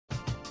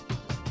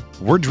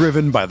We're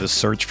driven by the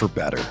search for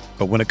better.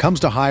 But when it comes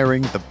to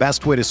hiring, the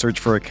best way to search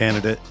for a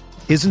candidate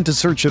isn't to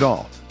search at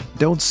all.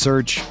 Don't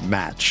search,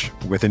 match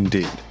with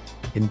Indeed.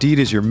 Indeed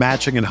is your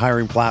matching and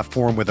hiring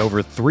platform with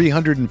over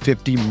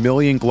 350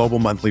 million global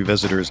monthly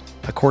visitors,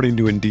 according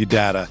to Indeed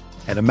data,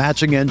 and a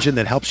matching engine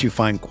that helps you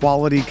find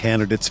quality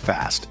candidates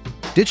fast.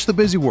 Ditch the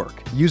busy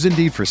work. Use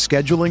Indeed for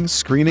scheduling,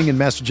 screening, and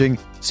messaging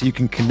so you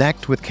can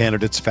connect with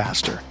candidates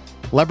faster.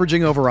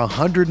 Leveraging over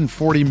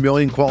 140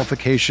 million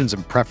qualifications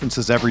and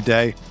preferences every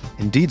day,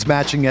 Indeed's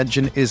matching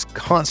engine is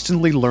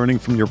constantly learning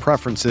from your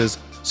preferences,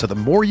 so the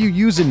more you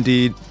use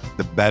Indeed,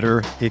 the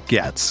better it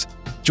gets.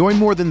 Join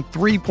more than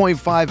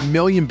 3.5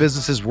 million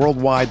businesses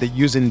worldwide that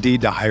use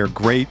Indeed to hire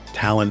great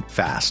talent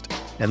fast.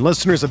 And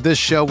listeners of this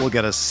show will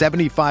get a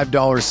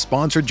 $75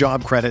 sponsored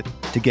job credit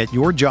to get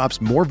your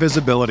jobs more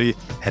visibility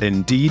at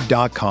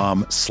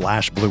Indeed.com/Blue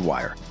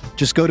Wire.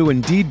 Just go to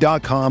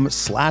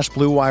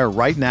Indeed.com/Blue Wire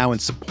right now and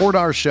support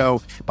our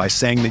show by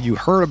saying that you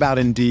heard about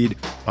Indeed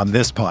on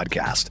this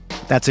podcast.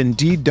 That's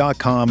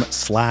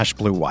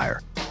Indeed.com/Blue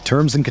Wire.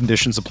 Terms and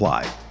conditions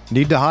apply.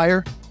 Need to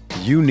hire?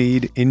 You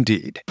need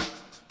Indeed.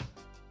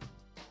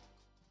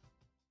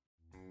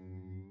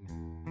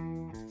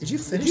 Did you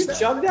finish that?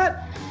 Chug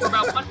that? We're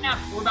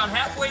about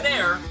halfway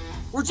there.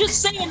 We're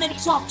just saying that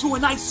he's off to a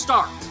nice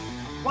start.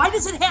 Why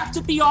does it have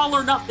to be all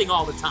or nothing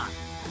all the time?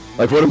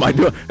 Like, what am I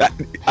doing?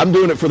 I'm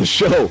doing it for the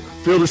show.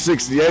 Field of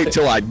 68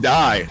 till I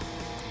die.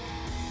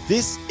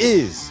 This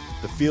is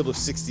the Field of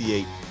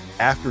 68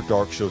 After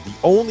Dark show, the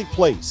only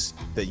place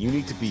that you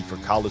need to be for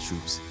college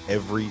hoops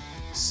every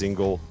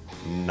single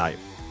night.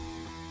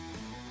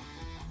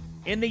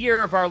 In the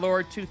year of our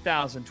Lord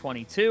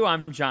 2022,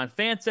 I'm John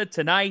Fanta.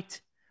 Tonight,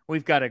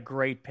 we've got a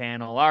great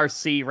panel.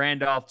 RC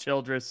Randolph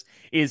Childress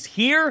is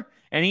here,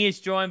 and he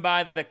is joined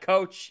by the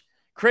coach.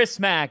 Chris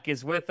Mack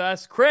is with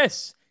us.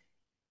 Chris,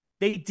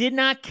 they did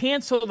not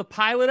cancel the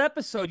pilot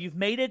episode. You've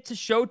made it to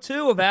show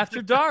 2 of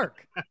After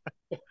Dark.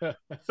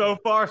 So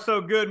far, so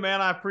good,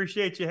 man. I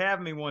appreciate you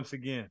having me once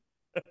again.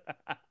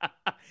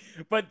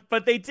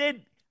 But they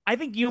did. I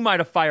think you might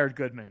have fired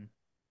Goodman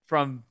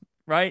from,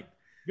 right?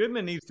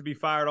 Goodman needs to be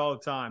fired all the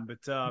time.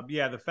 But,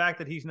 yeah, the fact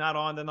that he's not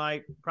on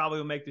tonight probably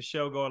will make the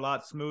show go a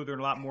lot smoother and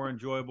a lot more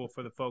enjoyable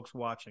for the folks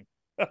watching.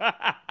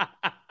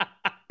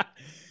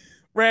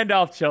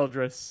 Randolph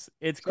Childress,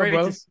 it's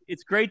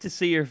great to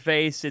see your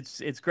face.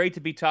 It's great to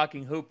be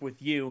talking hoop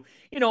with you.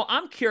 You know,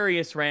 I'm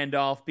curious,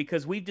 Randolph,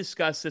 because we've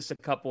discussed this a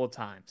couple of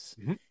times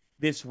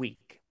this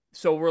week.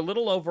 So we're a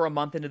little over a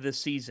month into the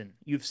season.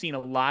 You've seen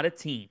a lot of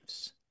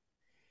teams.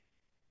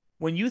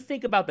 When you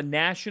think about the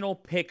national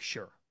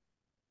picture,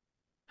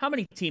 how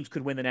many teams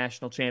could win the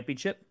national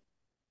championship?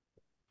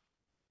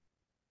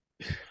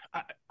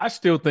 I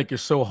still think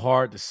it's so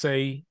hard to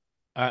say.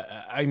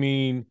 I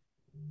mean,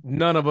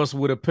 none of us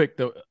would have picked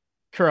the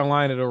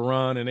Carolina to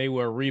run, and they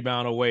were a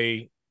rebound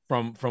away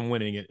from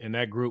winning it. In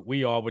that group,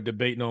 we all were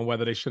debating on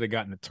whether they should have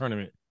gotten the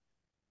tournament.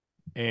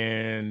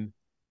 And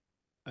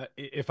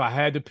if I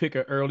had to pick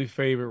an early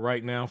favorite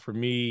right now for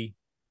me,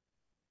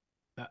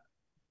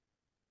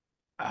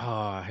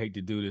 I hate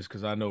to do this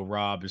because I know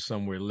Rob is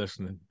somewhere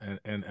listening,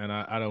 and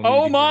I don't.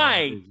 Oh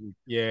my!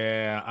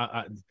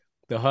 Yeah,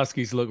 the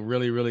Huskies look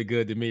really, really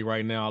good to me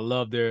right now. I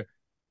love their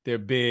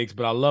bigs,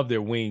 but I love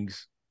their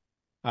wings.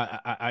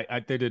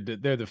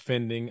 They're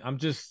defending. I'm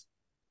just,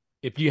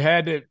 if you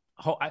had to,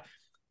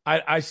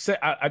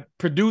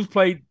 Purdue's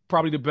played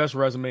probably the best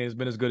resume, has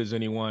been as good as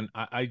anyone.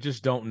 I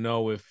just don't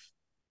know if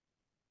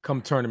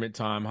come tournament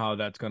time how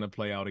that's going to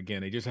play out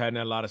again. They just hadn't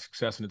had a lot of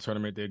success in the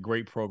tournament. They're a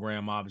great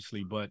program,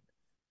 obviously, but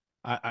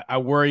I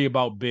worry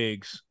about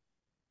bigs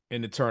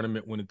in the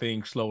tournament when the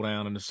things slow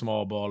down in the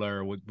small ball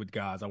era with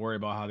guys. I worry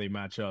about how they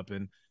match up,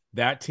 and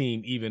that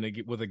team, even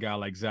with a guy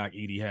like Zach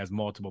Edey, has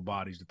multiple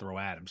bodies to throw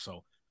at him.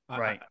 So.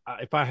 Right.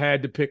 If I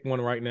had to pick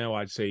one right now,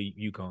 I'd say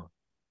UConn.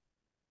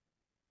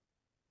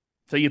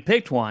 So you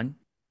picked one,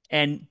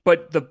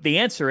 but the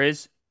answer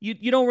is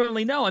you don't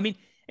really know. I mean,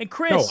 and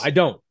Chris. No, I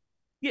don't.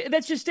 Yeah,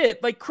 that's just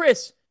it. Like,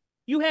 Chris,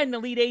 you had an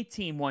Elite Eight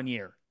team one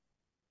year.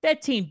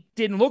 That team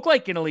didn't look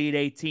like an Elite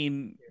Eight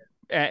team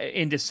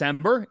in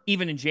December,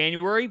 even in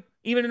January,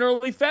 even in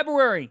early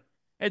February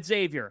at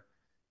Xavier.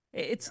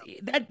 That's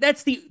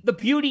the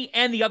beauty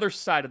and the other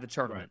side of the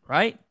tournament,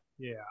 right?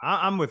 Yeah,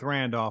 I'm with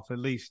Randolph. At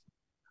least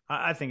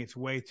I think it's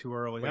way too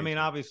early. I mean,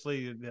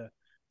 obviously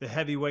the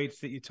heavyweights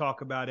that you talk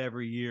about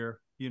every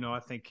year, you know, I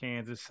think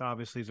Kansas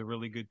obviously is a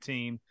really good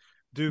team.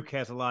 Duke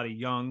has a lot of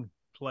young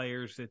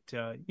players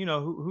that, you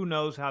know, who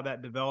knows how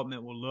that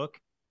development will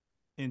look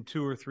in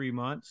 2 or 3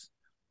 months.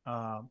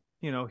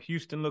 You know,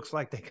 Houston looks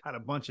like they got a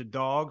bunch of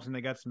dogs and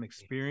they got some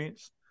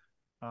experience.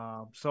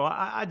 So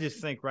I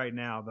just think right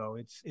now, though,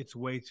 it's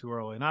way too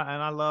early. And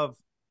I love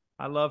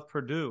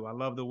Purdue. I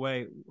love the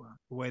way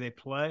they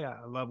play.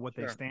 I love what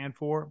they stand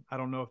for. I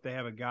don't know if they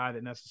have a guy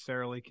that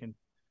necessarily can,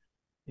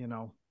 you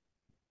know,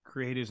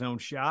 create his own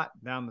shot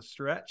down the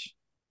stretch.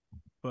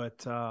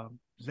 But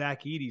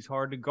Zach Edey's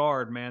hard to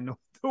guard, man.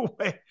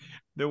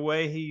 The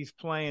way he's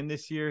playing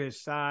this year,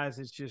 his size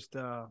is just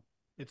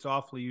it's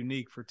awfully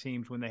unique for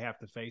teams when they have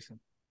to face him.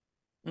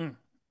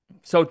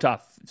 So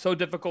tough, so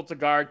difficult to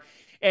guard.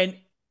 And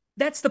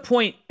that's the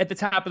point at the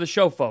top of the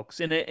show, folks.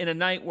 In a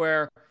night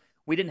where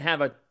we didn't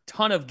have a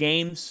ton of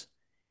games,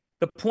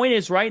 the point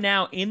is right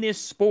now in this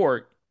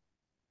sport,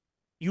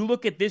 you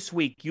look at this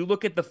week, you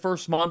look at the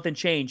first month and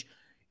change,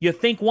 you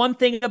think one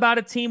thing about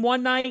a team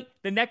one night,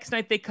 the next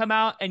night they come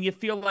out and you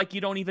feel like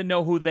you don't even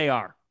know who they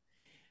are.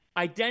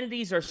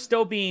 Identities are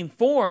still being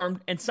formed,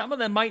 and some of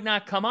them might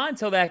not come on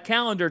until that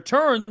calendar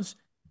turns.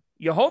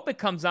 You hope it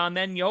comes on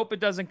then. You hope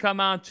it doesn't come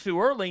on too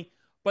early.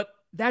 But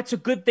that's a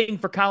good thing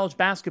for college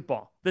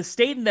basketball. The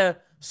state in the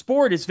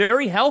sport is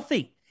very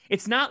healthy.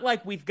 It's not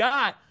like we've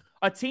got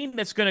a team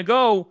that's going to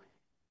go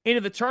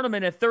into the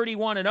tournament at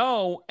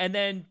 31-0 and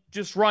then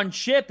just run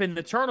ship in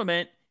the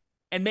tournament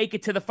and make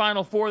it to the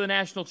Final Four of the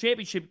national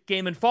championship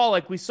game in fall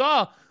like we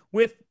saw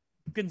with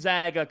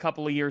Gonzaga a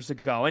couple of years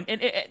ago. And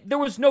there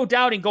was no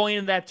doubting going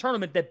into that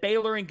tournament that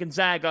Baylor and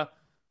Gonzaga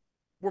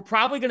were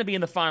probably going to be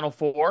in the Final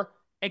Four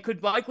and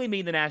could likely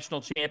mean the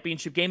national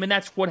championship game, and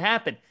that's what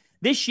happened.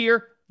 This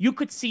year, you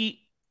could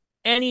see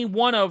any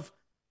one of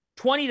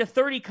 20 to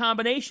 30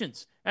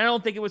 combinations, and I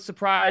don't think it would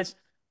surprise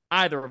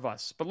either of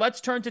us. But let's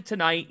turn to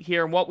tonight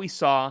here and what we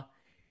saw.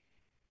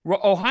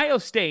 Ohio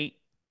State,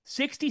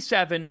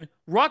 67,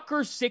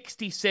 Rutgers,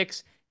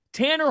 66.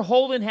 Tanner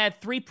Holden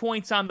had 3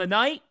 points on the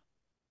night.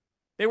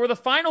 They were the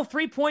final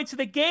 3 points of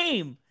the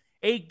game.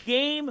 A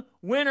game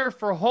winner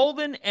for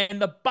Holden,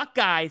 and the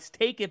Buckeyes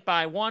take it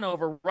by 1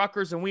 over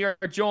Rutgers, and we are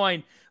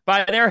joined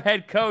by their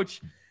head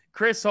coach,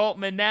 Chris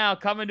Holtmann, now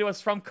coming to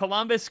us from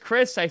Columbus.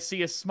 Chris, I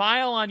see a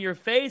smile on your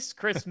face.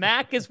 Chris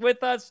Mack is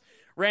with us.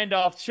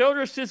 Randolph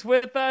Childress is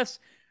with us.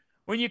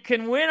 When you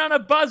can win on a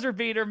buzzer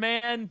beater,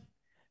 man,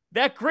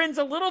 that grin's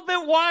a little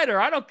bit wider.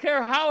 I don't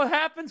care how it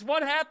happens,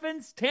 what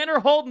happens. Tanner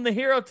Holden, the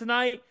hero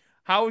tonight.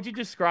 How would you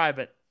describe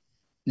it?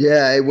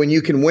 Yeah, when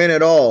you can win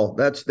it all,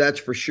 that's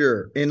for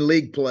sure. In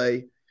league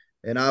play,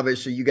 and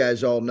obviously you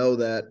guys all know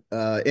that,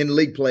 in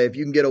league play, if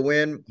you can get a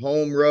win,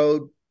 home,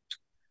 road,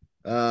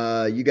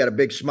 you got a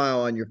big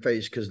smile on your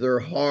face because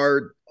they're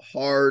hard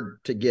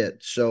to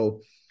get.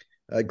 So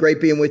great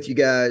being with you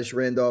guys,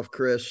 Randolph,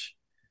 Chris,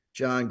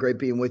 John, great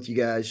being with you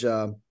guys.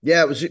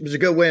 Yeah, it was a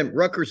good win.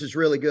 Rutgers is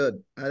really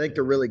good. I think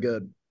they're really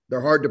good.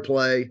 They're hard to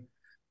play.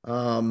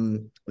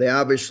 They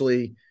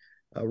obviously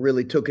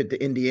really took it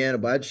to Indiana,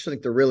 but I just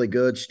think they're really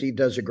good. Steve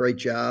does a great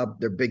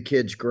job. Their big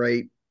kid's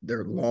great.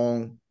 They're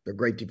long. They're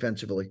great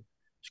defensively.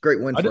 It's a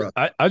great win for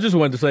us. I just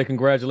wanted to say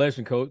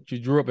congratulations, Coach. You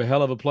drew up a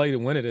hell of a play to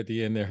win it at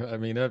the end there. I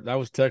mean, that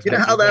was textbook. You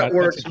know how that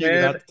works,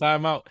 man.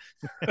 Timeout.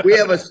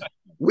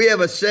 we have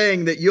a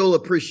saying that you'll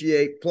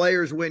appreciate: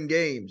 players win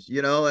games.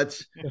 You know,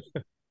 that's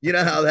you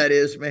know how that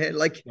is, man.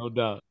 Like, no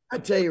doubt. I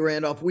tell you,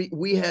 Randolph,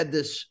 we had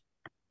this.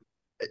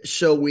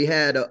 So we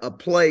had a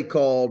play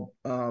called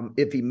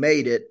 "If He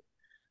Made It."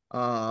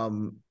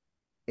 And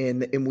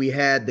we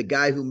had the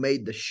guy who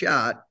made the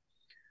shot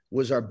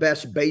was our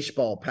best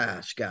baseball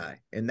pass guy,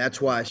 and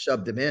that's why I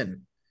subbed him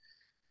in.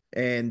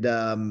 And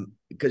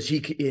because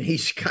he's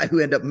the guy who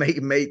ended up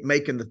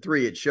making the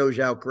three. It shows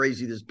you how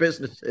crazy this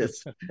business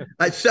is.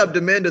 I subbed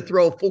him in to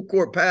throw a full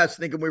court pass,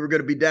 thinking we were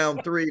going to be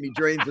down 3, and he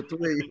drains the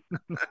 3.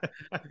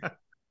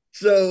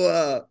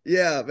 So,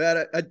 yeah,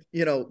 man,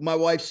 my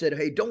wife said,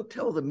 hey, don't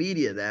tell the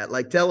media that.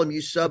 Like, tell him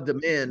you subbed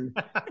him in,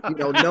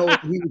 knowing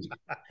he was.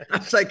 I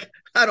was like,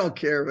 I don't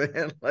care,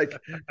 man. Like,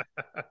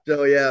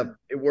 so, yeah,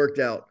 it worked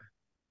out.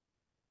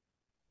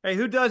 Hey,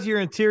 who does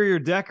your interior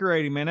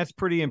decorating, man? That's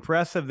pretty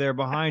impressive there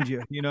behind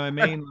you. You know what I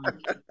mean? Like,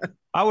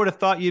 I would have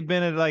thought you'd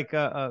been at like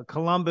a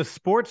Columbus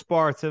sports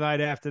bar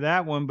tonight after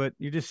that one, but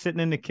you're just sitting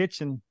in the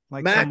kitchen.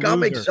 Like, Mac,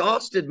 I'm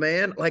exhausted,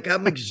 man. Like,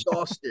 I'm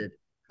exhausted.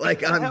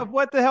 Like,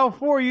 what the hell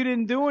for? You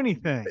didn't do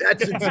anything.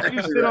 That's exactly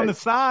you sit on the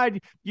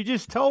side. You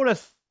just told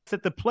us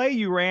that the play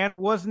you ran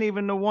wasn't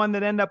even the one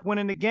that ended up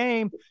winning the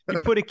game.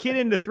 You put a kid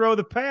in to throw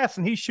the pass,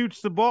 and he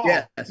shoots the ball.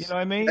 Yes. You know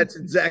what I mean? That's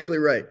exactly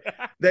right.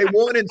 They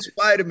won in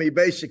spite of me,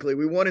 basically.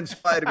 We won in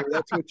spite of me.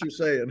 That's what you're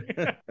saying.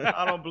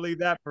 I don't believe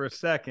that for a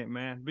second,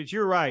 man. But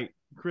you're right,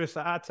 Chris.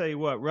 I tell you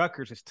what,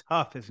 Rutgers is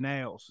tough as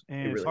nails,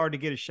 and it's hard to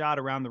get a shot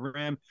around the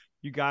rim.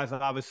 You guys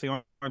obviously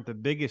aren't the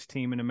biggest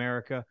team in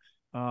America.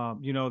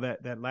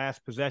 That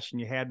last possession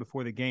you had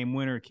before the game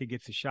winner, a kid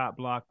gets a shot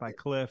blocked by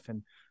Cliff,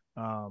 and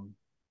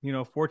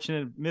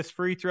fortunate missed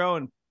free throw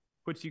and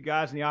puts you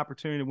guys in the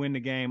opportunity to win the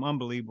game.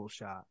 Unbelievable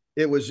shot.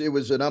 It was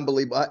an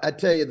unbelievable. I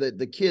tell you that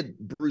the kid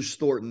Bruce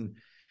Thornton,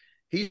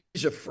 he's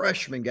a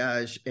freshman,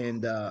 guys,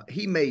 and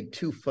he made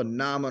 2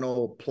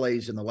 phenomenal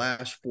plays in the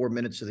last 4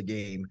 minutes of the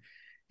game.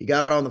 He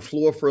got on the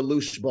floor for a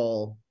loose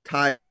ball,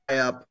 tie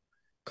up,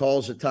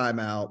 calls a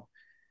timeout,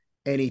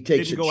 and he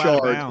takes a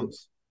charge.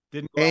 He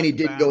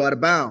didn't go out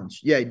of bounds.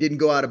 Yeah, he didn't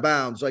go out of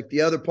bounds. Like,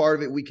 the other part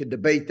of it, we could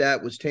debate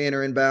that. Was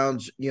Tanner in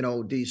bounds,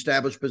 the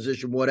established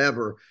position,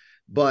 whatever.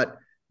 But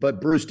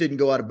Bruce didn't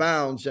go out of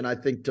bounds, and I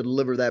think to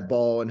deliver that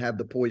ball and have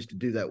the poise to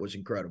do that was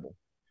incredible.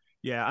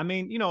 Yeah, I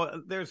mean,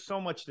 there's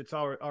so much that's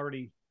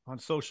already on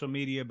social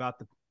media about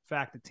the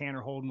fact that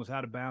Tanner Holden was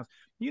out of bounds.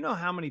 You know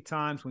how many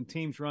times when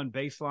teams run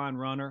baseline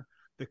runner,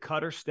 the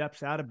cutter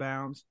steps out of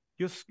bounds,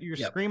 you're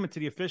screaming to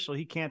the official,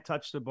 he can't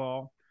touch the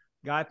ball.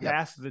 Guy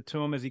passes it to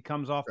him as he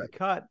comes off the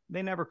cut.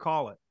 They never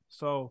call it.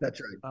 So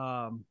that's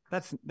right.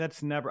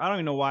 That's never. I don't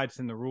even know why it's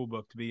in the rule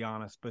book, to be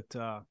honest. But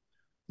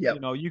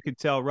you could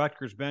tell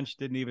Rutgers bench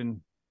didn't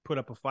even put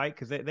up a fight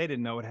because they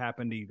didn't know it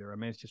happened either. I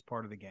mean, it's just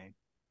part of the game.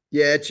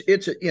 Yeah,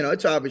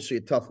 it's obviously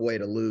a tough way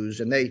to lose,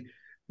 and they,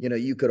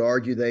 you could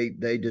argue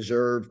they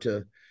deserve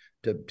to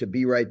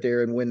be right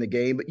there and win the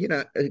game. But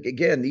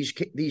again,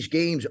 these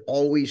games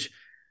always,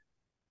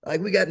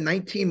 like, we got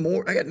 19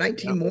 more. I got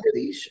 19 more of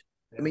these.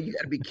 I mean, you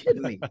got to be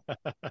kidding me.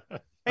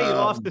 Hey, you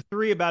lost to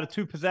 3 about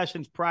 2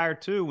 possessions prior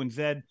to when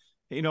Zed,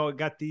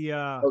 got the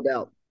no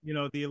doubt,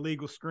 the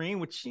illegal screen,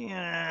 which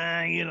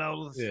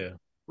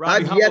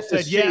Robbie Hummel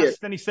said yes,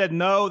 then he said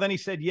no, then he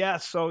said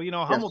yes. So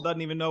Hummel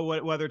doesn't even know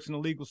whether it's an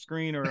illegal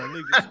screen or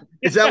illegal.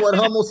 Is that what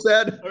Hummel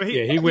said?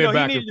 He went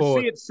back and forth.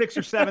 He needed to see it 6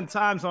 or 7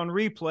 times on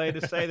replay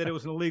to say that it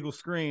was an illegal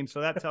screen. So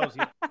that tells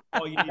you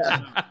all you need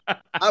to know.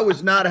 I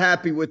was not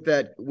happy with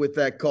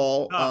that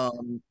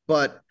call,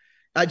 but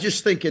I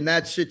just think in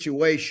that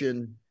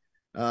situation,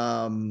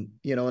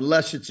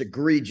 unless it's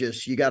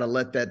egregious, you got to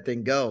let that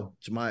thing go.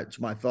 It's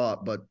my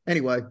thought. But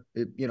anyway,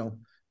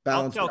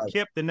 balance. I'll tell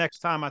Kip the next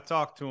time I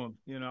talk to him.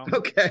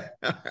 Okay,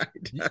 all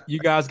right. You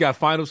guys got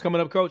finals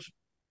coming up, Coach?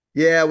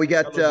 Yeah, we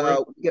got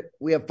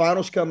we have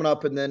finals coming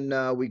up, and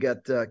then we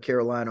got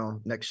Carolina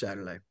next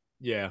Saturday.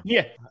 Yeah,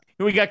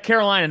 we got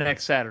Carolina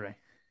next Saturday.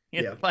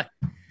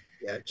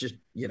 Just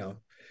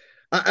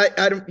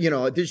I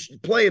don't, this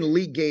playing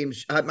league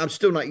games. I'm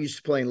still not used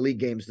to playing league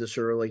games this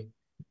early.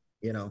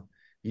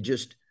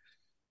 It's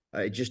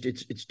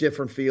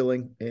different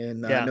feeling,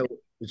 and I know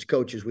as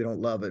coaches we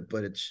don't love it,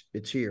 but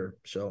it's here.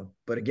 So,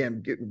 but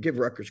again, give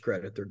Rutgers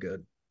credit; they're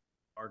good.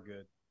 Are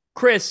good.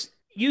 Chris,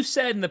 you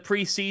said in the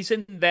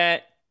preseason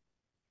that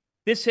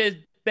this has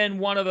been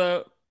one of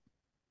the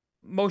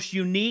most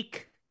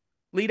unique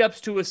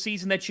lead-ups to a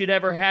season that you'd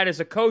ever had as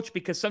a coach,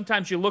 because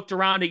sometimes you looked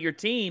around at your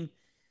team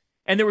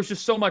and there was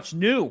just so much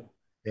new.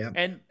 Yeah.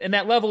 And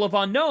that level of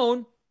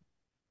unknown,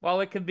 while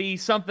it can be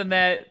something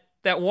that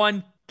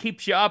one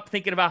keeps you up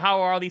thinking about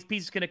how are all these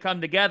pieces going to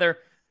come together,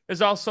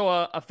 there's also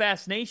a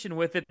fascination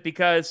with it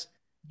because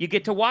you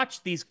get to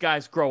watch these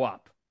guys grow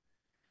up.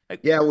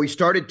 Yeah, we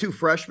started 2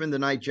 freshmen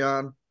tonight,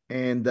 John,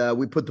 and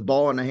we put the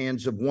ball in the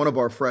hands of one of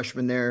our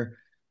freshmen there.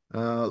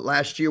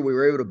 Last year, we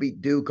were able to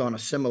beat Duke on a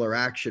similar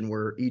action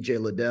where E.J.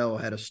 Liddell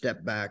had a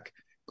step back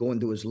going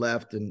to his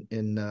left,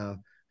 and I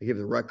give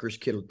the Rutgers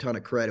kid a ton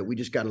of credit. We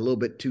just got a little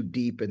bit too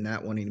deep in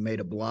that one. He made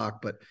a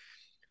block, but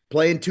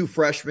playing 2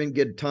 freshmen,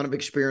 get a ton of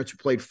experience. We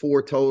played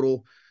 4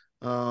 total.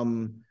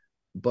 Getting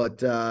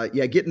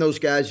those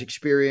guys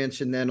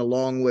experience, and then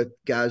along with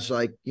guys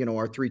like,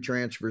 our 3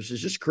 transfers is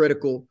just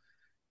critical.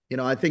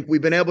 I think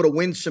we've been able to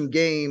win some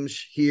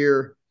games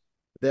here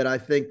that I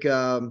think,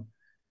 I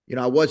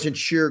wasn't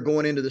sure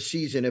going into the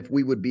season if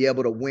we would be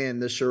able to win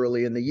this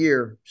early in the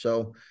year.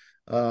 So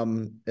I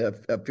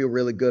feel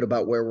really good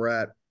about where we're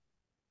at.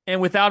 And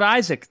without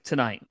Isaac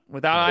tonight,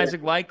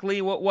 Isaac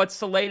Likely, what's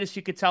the latest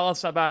you could tell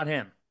us about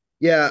him?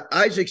 Yeah,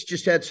 Isaac's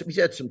he's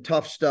had some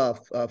tough stuff,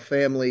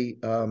 family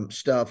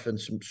stuff, and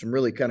some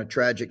really kind of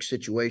tragic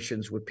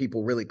situations with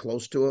people really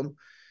close to him.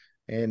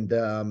 And,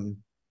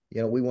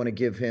 we want to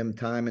give him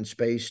time and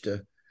space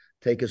to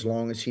take as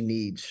long as he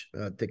needs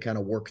to kind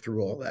of work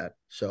through all that.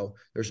 So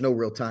there's no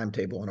real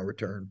timetable on a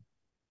return.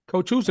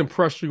 Coach, who's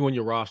impressed you on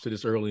your roster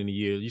this early in the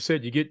year? You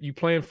said you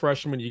playing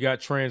freshmen, you got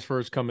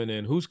transfers coming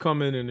in. Who's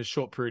coming in a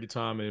short period of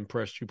time and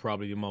impressed you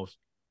probably the most?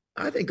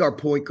 I think our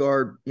point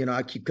guard,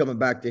 I keep coming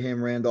back to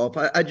him, Randolph.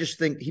 I just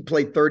think he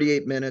played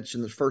 38 minutes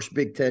in the first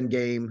Big Ten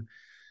game.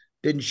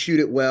 Didn't shoot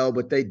it well,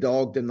 but they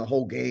dogged him the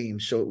whole game.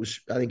 So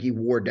I think he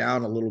wore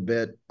down a little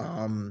bit.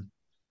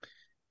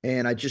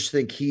 And I just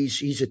think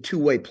he's a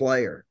two-way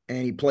player,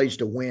 and he plays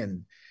to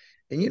win.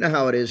 And you know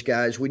how it is,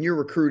 guys. When you're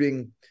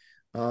recruiting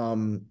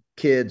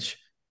kids,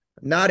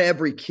 not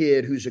every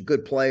kid who's a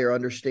good player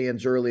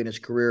understands early in his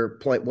career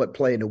what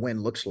playing to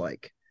win looks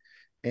like.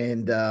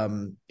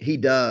 And he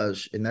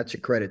does, and that's a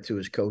credit to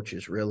his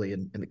coaches, really,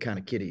 and the kind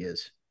of kid he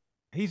is.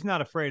 He's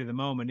not afraid of the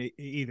moment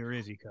either,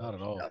 is he, Coach? Not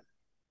at all.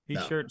 He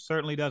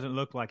certainly doesn't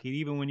look like he.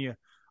 Even when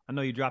I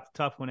know you dropped a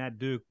tough one at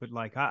Duke, but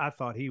I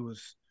thought he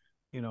was,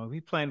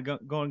 he playing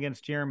going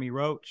against Jeremy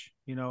Roach,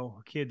 a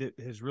kid that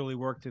has really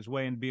worked his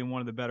way into being one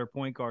of the better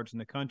point guards in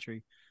the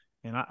country.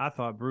 And I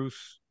thought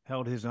Bruce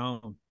held his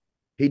own.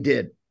 He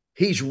did.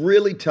 He's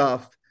really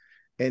tough.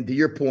 And to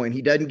your point,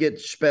 he doesn't get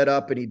sped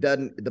up, and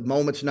the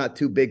moment's not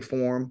too big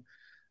for him.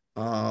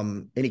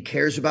 And he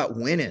cares about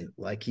winning.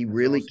 Like, he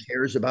really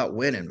cares about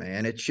winning,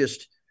 man. It's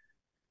just,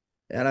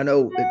 and I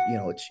know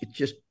that, it's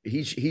just,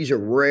 he's a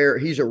rare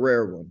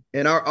one.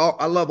 And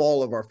I love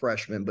all of our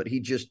freshmen, but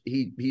he's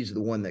the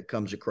one that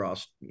comes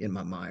across in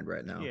my mind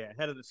right now. Yeah.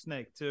 Head of the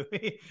snake too.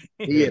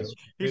 He is.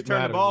 He's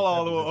turned the ball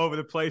all over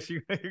the place.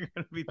 You're going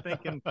to be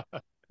thinking a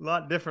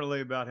lot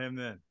differently about him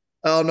then.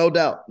 Oh, no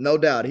doubt. No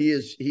doubt. He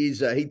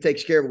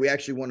takes care of it. We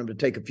actually want him to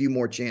take a few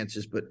more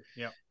chances, but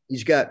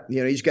he's got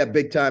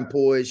big time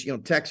poise.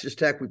 Texas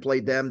Tech, we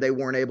played them. They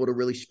weren't able to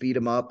really speed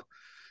him up.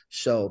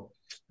 So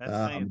that's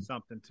saying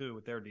something too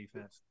with their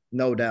defense.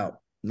 No doubt.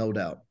 No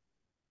doubt.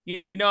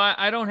 You know,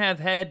 I don't have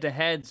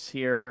head-to-heads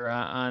here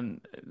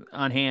on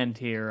hand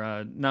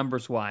here,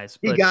 numbers-wise.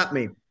 He got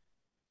me.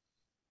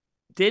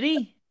 Did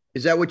he?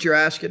 Is that what you're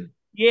asking?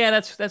 Yeah,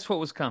 that's what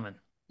was coming.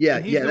 Yeah,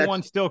 and he's the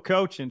one still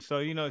coaching,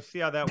 so see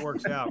how that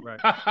works out, right?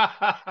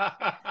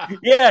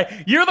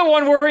 Yeah, you're the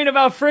one worrying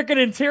about freaking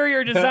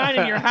interior design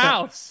in your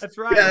house. That's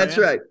right. Yeah, that's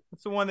right.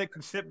 That's the one that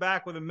can sit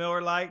back with a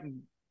Miller Lite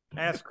and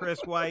ask Chris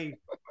why he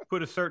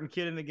put a certain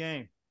kid in the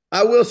game.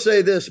 I will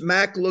say this: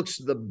 Mac looks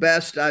the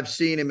best I've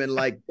seen him in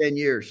like 10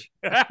 years.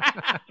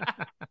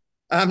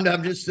 I'm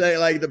just saying,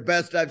 like the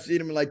best I've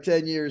seen him in like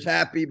 10 years.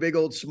 Happy, big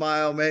old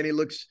smile, man. He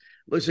looks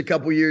a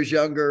couple years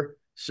younger.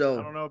 So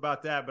I don't know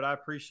about that, but I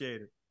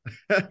appreciate it.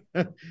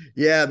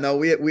 Yeah, no,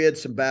 we had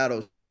some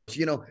battles.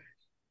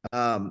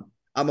 I'm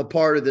a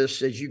part of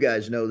this, as you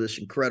guys know, this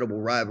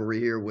incredible rivalry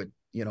here with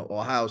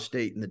Ohio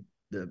State and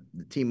the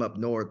team up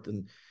north.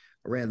 And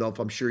Randolph,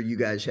 I'm sure you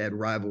guys had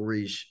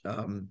rivalries. I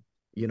don't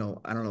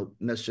know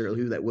necessarily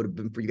who that would have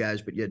been for you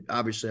guys, but yet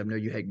obviously I know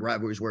you had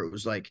rivalries where it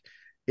was like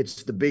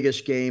it's the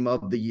biggest game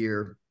of the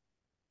year.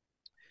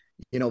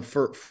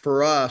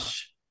 For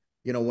us,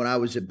 when I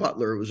was at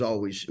Butler, it was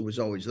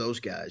always those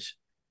guys.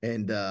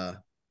 And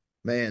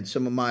man,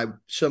 some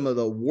of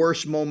the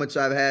worst moments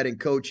I've had in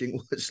coaching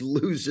was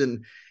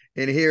losing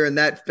and hearing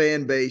that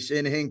fan base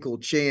in Hinkle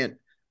chant.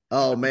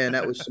 Oh man,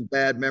 that was some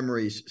bad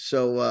memories.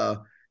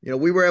 So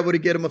we were able to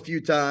get him a few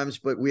times,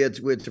 but we had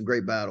some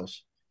great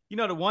battles.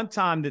 The one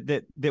time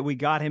that we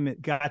got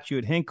you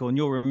at Hinkle, and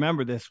you'll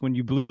remember this when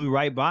you blew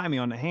right by me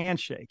on the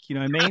handshake. You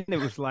know what I mean? It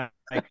was like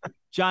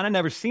John, I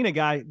never seen a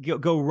guy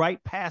go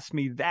right past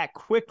me that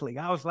quickly.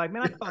 I was like,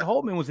 man, I thought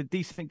Holtman was a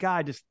decent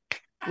guy, just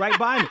right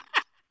by me.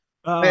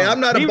 Hey, I'm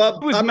not above.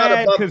 He was I'm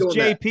mad not because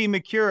J.P.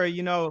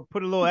 McCura,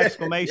 put a little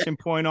exclamation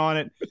point on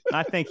it.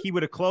 I think he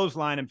would have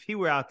clotheslined him if he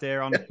were out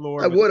there on the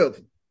floor. I would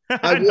have.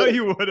 I know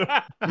you would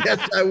have. Yes,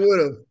 I would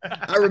have.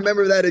 I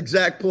remember that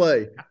exact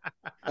play.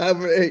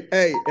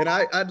 And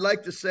I'd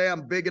like to say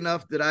I'm big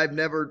enough that I've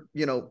never,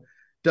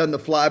 done the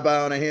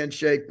flyby on a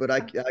handshake, but I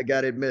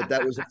got to admit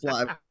that was a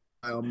flyby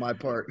on my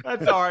part.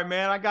 That's all right,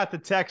 man. I got the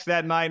text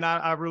that night, and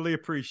I really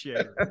appreciate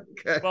it.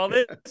 Okay. Well,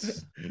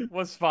 this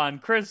was fun.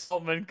 Chris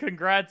Holtman,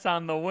 congrats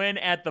on the win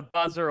at the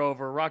buzzer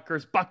over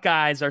Rutgers.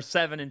 Buckeyes are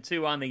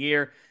 7-2 on the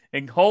year.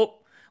 And Holt,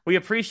 we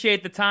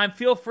appreciate the time.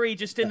 Feel free,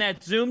 just in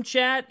that Zoom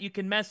chat, you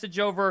can message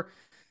over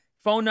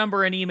phone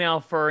number and email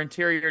for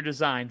interior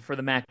design for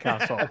the Mack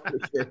household.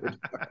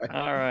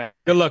 All right.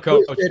 Good luck,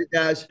 Coach. Appreciate it,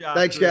 guys.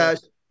 Thanks,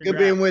 guys. Good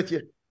being with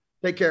you.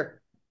 Take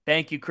care.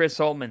 Thank you, Chris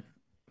Holtman.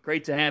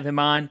 Great to have him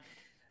on.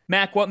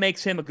 Mack, what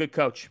makes him a good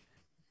coach?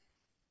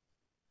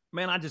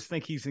 Man, I just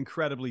think he's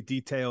incredibly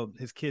detailed.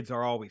 His kids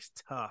are always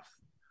tough.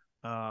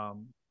 I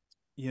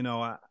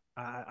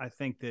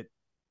think that,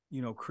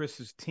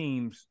 Chris's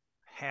teams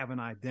have an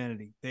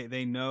identity.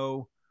 They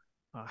know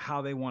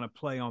how they want to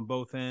play on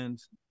both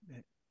ends.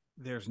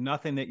 There's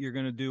nothing that you're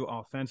going to do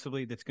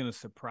offensively that's going to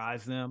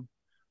surprise them.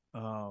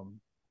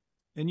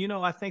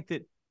 I think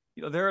that,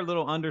 they're a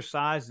little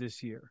undersized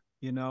this year.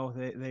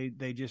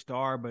 They just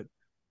are, but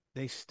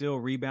they still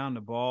rebound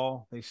the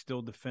ball. They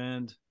still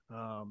defend.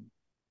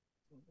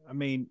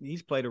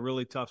 He's played a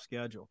really tough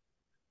schedule.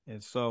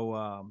 And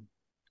so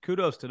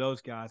kudos to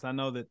those guys. I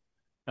know that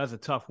that's a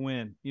tough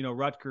win.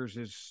 Rutgers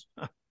is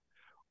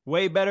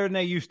way better than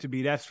they used to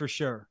be, that's for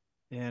sure.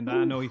 And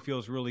I know he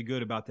feels really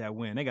good about that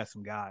win. They got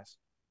some guys.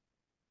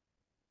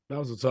 That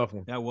was a tough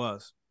one. That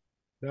was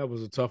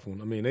a tough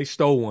one. They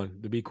stole one,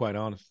 to be quite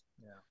honest.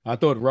 Yeah. I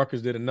thought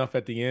Rutgers did enough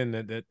at the end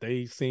that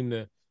they seemed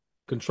to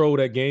control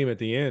that game at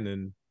the end.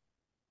 And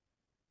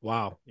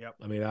wow. Yep.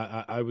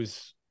 I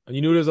was – and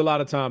you knew there was a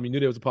lot of time. You knew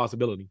there was a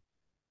possibility.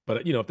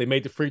 But, if they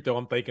made the free throw,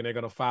 I'm thinking they're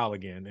going to foul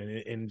again.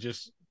 And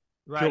just –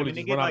 right.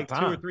 They get like 2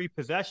 or 3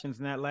 possessions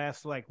in that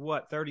last,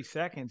 30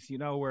 seconds,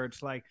 where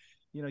it's like,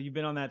 you've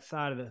been on that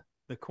side of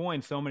the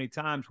coin so many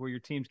times where your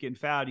team's getting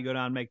fouled. You go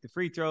down and make the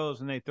free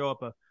throws, and they throw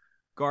up a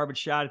garbage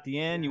shot at the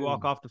end. You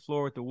walk off the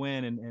floor with the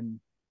win, and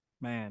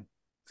man,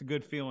 it's a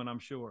good feeling, I'm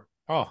sure.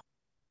 Oh,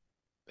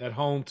 at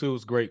home, too,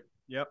 is great.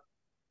 Yep.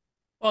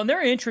 Well, and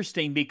they're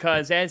interesting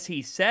because, as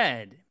he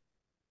said,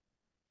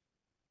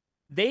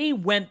 they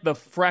went the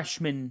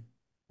freshman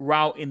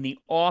route in the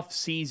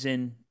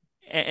offseason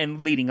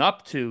and leading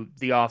up to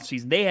the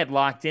offseason. They had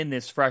locked in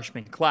this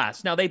freshman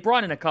class. Now, they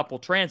brought in a couple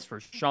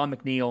transfers, Sean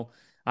McNeil,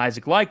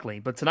 Isaac Likely,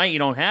 but tonight you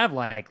don't have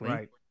Likely.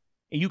 Right.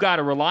 You got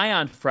to rely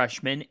on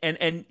freshmen.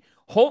 And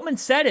Holtman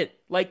said it,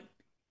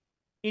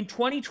 in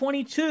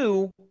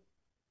 2022,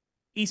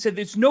 he said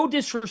there's no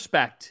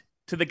disrespect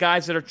to the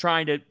guys that are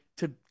trying to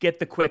get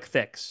the quick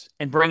fix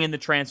and bring in the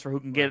transfer who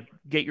can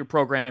get your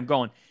program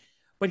going.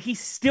 But he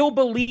still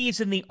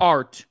believes in the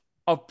art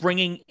of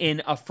bringing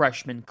in a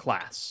freshman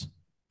class.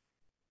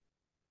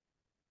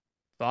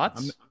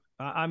 Thoughts?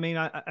 I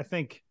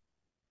think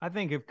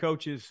if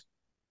coaches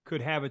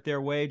could have it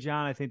their way,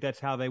 John, I think that's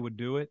how they would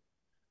do it.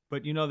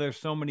 But, there's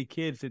so many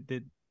kids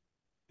that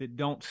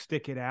don't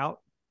stick it out,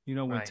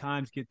 when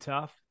times get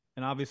tough.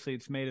 And obviously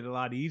it's made it a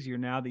lot easier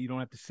now that you don't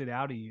have to sit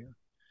out a year.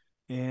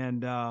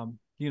 And,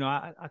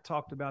 I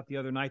talked about the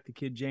other night the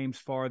kid James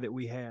Farr that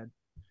we had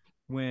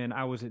when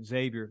I was at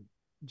Xavier.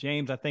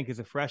 James, I think, as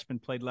a freshman,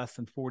 played less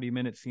than 40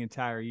 minutes the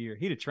entire year.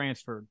 He'd have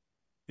transferred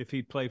if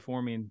he'd played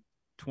for me in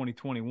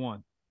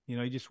 2021.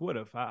 He just would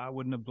have. I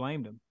wouldn't have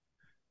blamed him.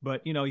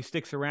 But, he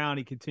sticks around.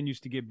 He continues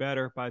to get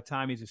better. By the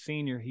time he's a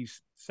senior,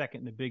 he's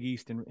second in the Big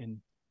East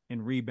in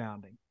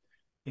rebounding.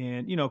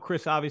 And,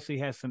 Chris obviously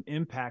has some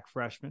impact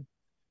freshmen.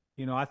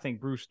 I think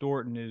Bruce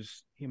Thornton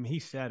is – he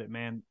said it,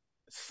 man,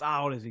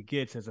 solid as he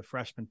gets as a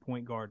freshman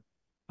point guard.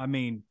 I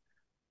mean,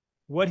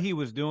 what he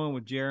was doing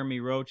with Jeremy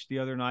Roach the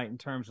other night in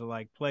terms of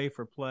like play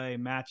for play,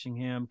 matching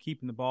him,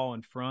 keeping the ball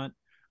in front,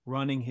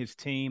 running his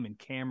team and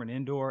Cameron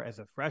Indoor as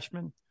a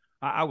freshman,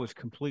 I was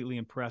completely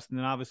impressed. And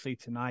then obviously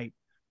tonight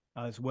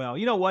as well.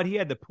 You know what? He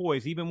had the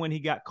poise. Even when he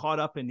got caught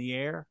up in the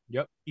air,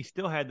 he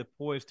still had the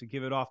poise to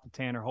give it off to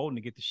Tanner Holden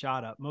to get the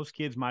shot up. Most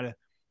kids might have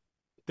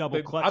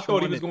double clutch. I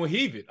thought he was going to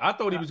heave it. I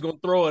thought he was going to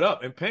throw it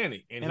up and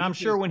panic. And I'm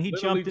sure when he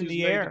jumped in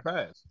the air,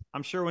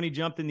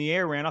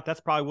 ran off, that's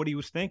probably what he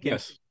was thinking.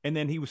 Yes. And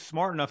then he was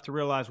smart enough to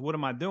realize, what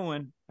am I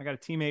doing? I got a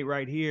teammate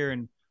right here.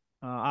 And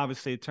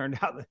obviously it turned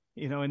out,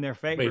 in their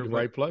favor. Made the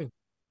right play.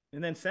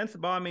 And then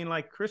sensible. I mean,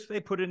 like Chris, they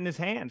put it in his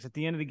hands at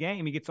the end of the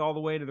game. He gets all the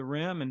way to the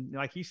rim. And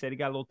like he said, he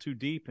got a little too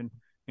deep and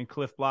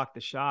Cliff blocked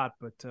the shot.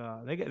 But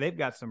they've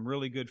got some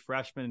really good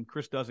freshmen. And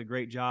Chris does a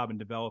great job in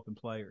developing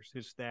players,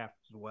 his staff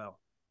as well.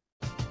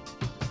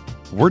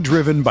 We're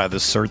driven by the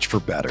search for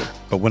better.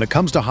 But when it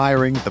comes to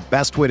hiring, the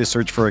best way to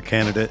search for a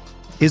candidate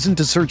isn't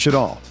to search at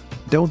all.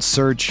 Don't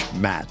search,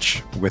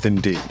 match with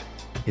Indeed.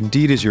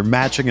 Indeed is your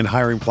matching and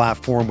hiring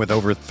platform with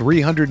over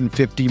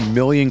 350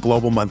 million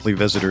global monthly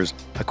visitors,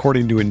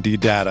 according to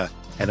Indeed data,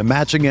 and a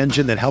matching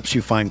engine that helps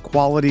you find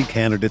quality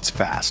candidates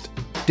fast.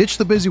 Ditch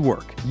the busy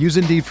work. Use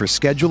Indeed for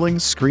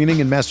scheduling,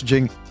 screening, and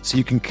messaging so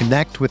you can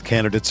connect with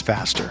candidates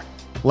faster.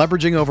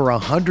 Leveraging over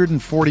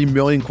 140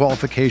 million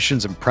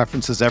qualifications and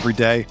preferences every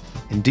day,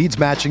 Indeed's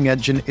matching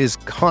engine is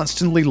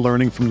constantly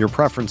learning from your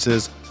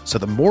preferences, so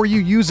the more you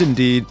use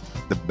Indeed,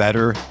 the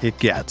better it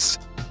gets.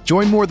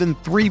 Join more than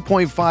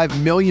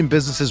 3.5 million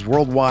businesses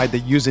worldwide that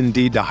use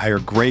Indeed to hire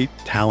great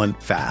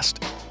talent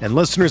fast. And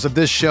listeners of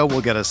this show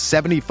will get a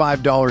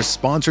 $75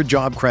 sponsored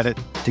job credit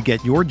to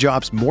get your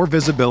jobs more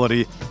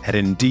visibility at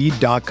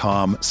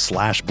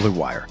Indeed.com/Blue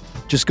Wire.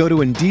 Just go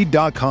to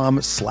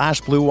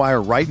Indeed.com/Blue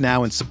Wire right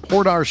now and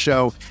support our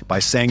show by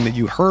saying that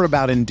you heard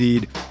about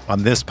Indeed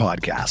on this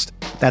podcast.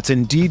 That's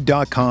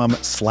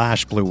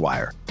Indeed.com/Blue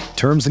Wire.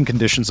 Terms and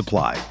conditions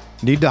apply.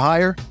 Need to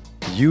hire?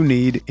 You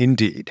need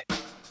Indeed.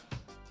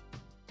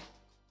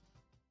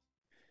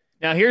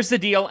 Now, here's the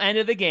deal. End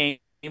of the game.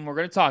 We're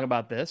going to talk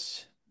about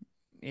this.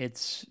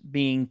 It's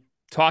being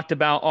talked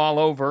about all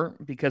over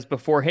because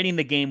before hitting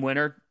the game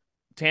winner,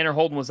 Tanner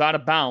Holden was out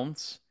of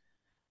bounds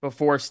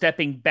before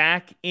stepping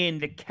back in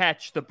to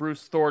catch the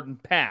Bruce Thornton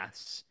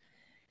pass.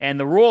 And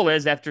the rule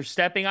is after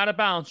stepping out of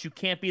bounds, you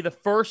can't be the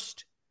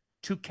first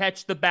to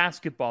catch the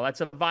basketball. That's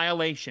a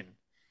violation.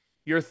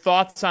 Your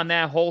thoughts on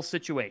that whole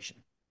situation?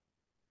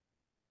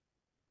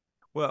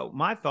 Well,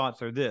 my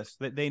thoughts are this,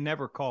 that they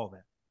never call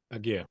that.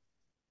 Again.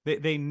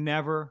 They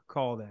never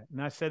call that.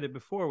 And I said it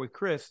before with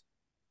Chris,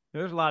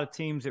 there's a lot of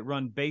teams that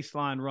run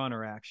baseline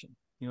runner action.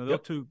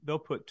 They'll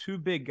put two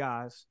big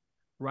guys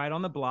right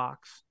on the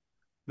blocks.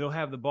 They'll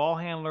have the ball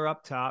handler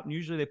up top, and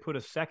usually they put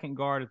a second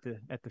guard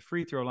at the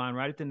free throw line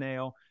right at the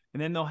nail,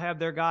 and then they'll have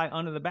their guy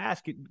under the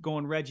basket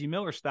going Reggie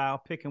Miller style,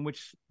 picking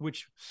which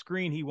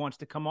screen he wants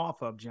to come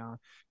off of, John.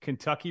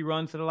 Kentucky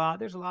runs it a lot.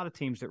 There's a lot of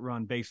teams that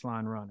run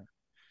baseline runner.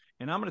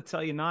 And I'm going to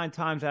tell you 9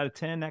 times out of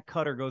 10, that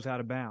cutter goes out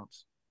of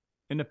bounds.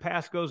 And the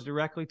pass goes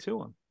directly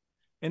to him.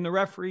 And the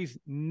referees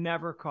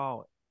never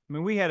call it. I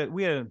mean, we had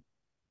can't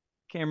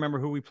remember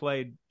who we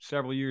played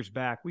several years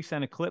back. We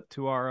sent a clip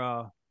to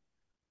our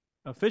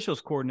officials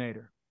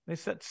coordinator. They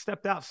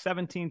stepped out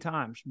 17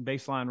 times from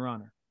baseline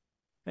runner.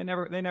 They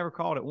never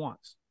called it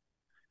once.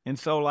 And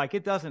so,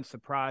 it doesn't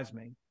surprise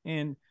me.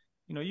 And,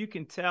 you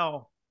can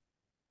tell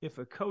if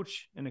a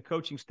coach and the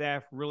coaching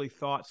staff really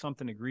thought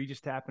something egregious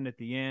happened at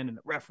the end and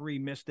the referee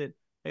missed it,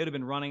 they would have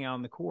been running out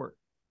on the court.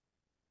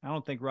 I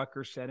don't think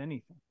Rutgers said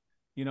anything.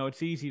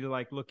 It's easy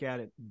to look at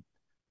it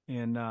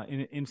in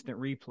an instant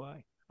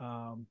replay.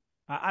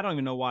 I don't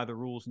even know why the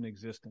rule's in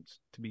existence,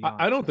 to be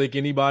honest. I don't think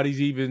anybody's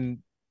even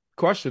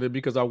questioned it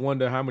because I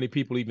wonder how many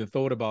people even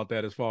thought about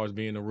that as far as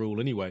being a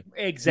rule anyway.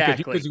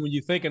 Exactly. Because when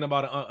you're thinking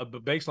about a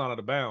baseline out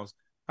of bounds,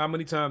 how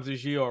many times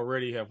this year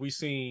already have we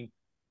seen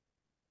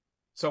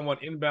someone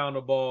inbound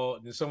the ball,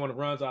 then someone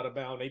runs out of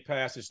bounds, they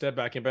pass it, step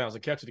back in bounds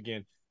and catch it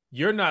again?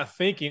 You're not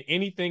thinking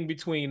anything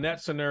between that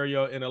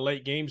scenario and a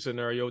late game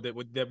scenario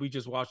that we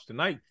just watched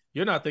tonight.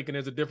 You're not thinking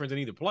there's a difference in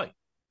either play.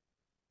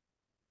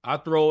 I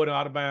throw it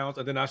out of bounds,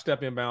 and then I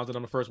step in bounds, and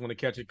I'm the first one to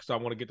catch it because I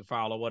want to get the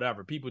foul or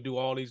whatever. People do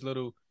all these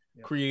little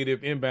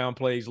creative inbound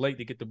plays late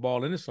to get the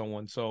ball into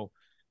someone. So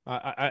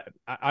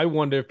I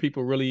wonder if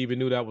people really even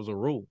knew that was a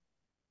rule.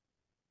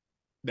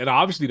 And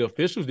obviously the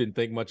officials didn't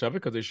think much of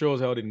it because they sure as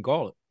hell didn't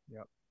call it.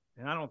 Yep.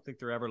 And I don't think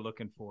they're ever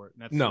looking for it.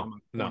 And that's no,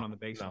 on the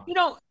baseline. You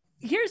know,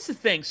 here's the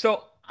thing.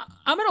 So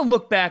I'm going to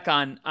look back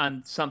on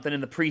something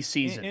in the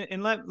preseason.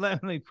 And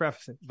let me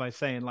preface it by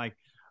saying, like,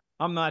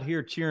 I'm not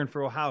here cheering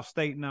for Ohio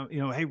State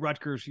and, hey,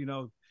 Rutgers,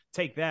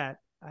 take that.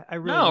 I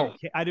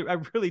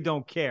really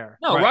don't care.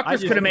 No, right.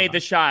 Rutgers could have made the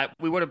shot.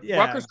 We would have. Yeah,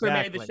 Rutgers could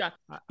have made the shot.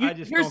 I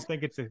just don't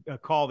think it's a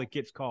call that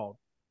gets called.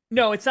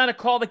 No, it's not a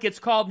call that gets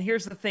called. And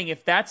here's the thing: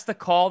 if that's the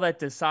call that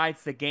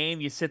decides the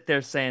game, you sit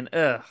there saying,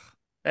 "Ugh,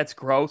 that's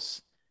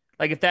gross."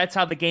 Like if that's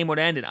how the game would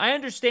end, and I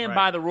understand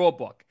by the rule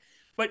book,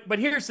 but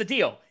here's the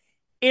deal: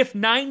 if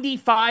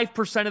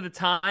 95% of the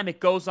time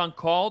it goes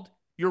uncalled,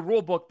 your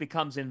rule book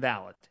becomes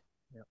invalid.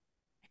 Yep.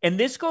 And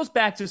this goes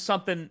back to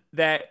something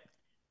that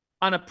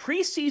on a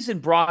preseason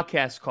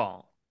broadcast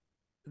call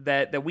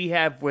that we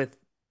have with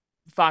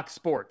Fox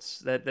Sports,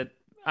 that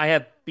I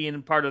have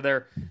being part of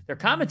their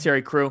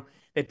commentary crew,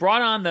 they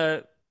brought on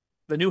the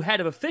new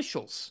head of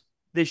officials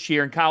this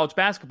year in college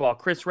basketball,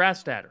 Chris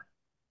Rastatter.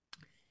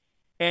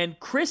 And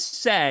Chris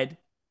said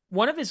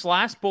one of his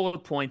last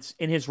bullet points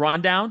in his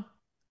rundown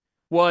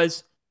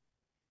was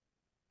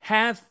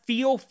have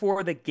feel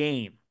for the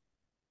game.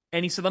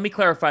 And he said, let me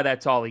clarify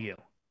that to all of you.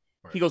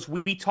 Right. He goes,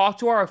 we talked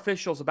to our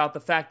officials about the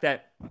fact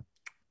that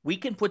we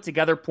can put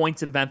together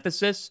points of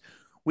emphasis.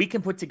 We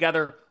can put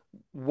together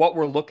what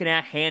we're looking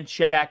at, hand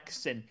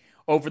checks and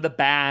over the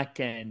back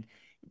and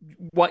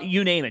what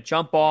you name it,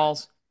 jump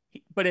balls.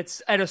 But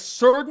it's at a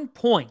certain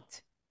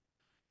point,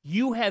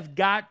 you have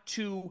got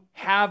to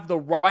have the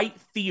right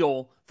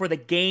feel for the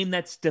game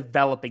that's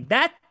developing.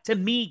 That, to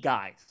me,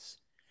 guys,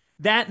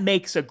 that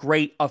makes a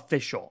great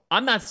official.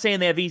 I'm not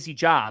saying they have easy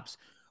jobs,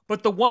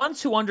 but the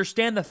ones who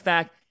understand the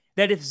fact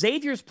that if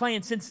Xavier's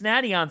playing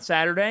Cincinnati on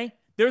Saturday,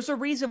 there's a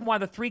reason why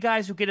the three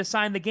guys who get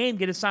assigned the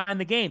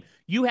game.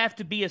 You have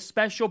to be a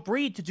special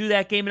breed to do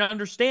that game and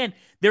understand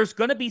there's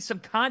going to be some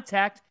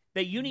contact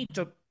that you need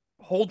to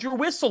hold your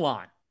whistle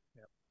on.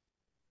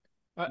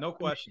 No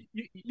question.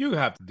 You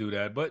have to do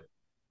that. But,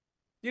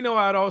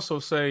 I'd also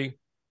say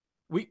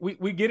we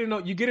get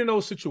you get in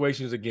those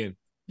situations again.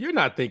 You're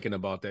not thinking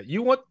about that.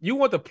 You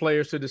want the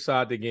players to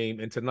decide the game.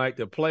 And tonight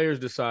the players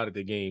decided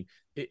the game.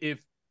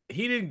 If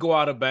he didn't go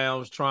out of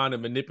bounds trying to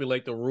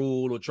manipulate the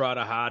rule or try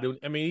to hide it.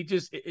 I mean,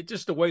 it's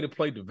just the way the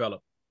play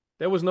developed.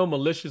 There was no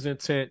malicious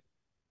intent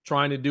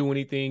trying to do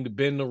anything to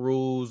bend the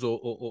rules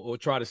or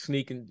try to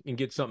sneak and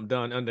get something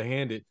done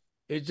underhanded.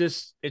 It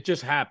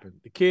just happened.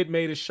 The kid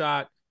made a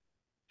shot,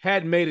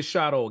 hadn't made a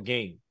shot all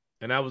game.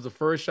 And that was the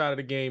first shot of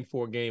the game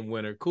for a game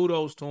winner.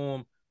 Kudos to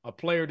him. A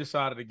player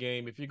decided the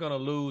game. If you're going to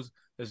lose,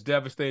 as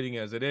devastating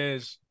as it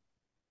is,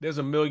 there's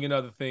a million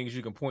other things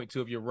you can point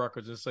to of your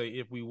records and say,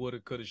 if we would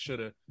have, could have, should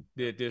have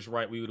did this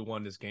right, we would have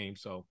won this game.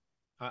 So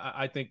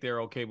I think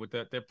they're okay with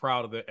that. They're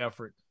proud of their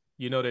effort.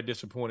 They're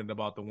disappointed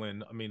about the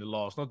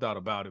loss, no doubt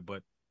about it,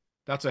 but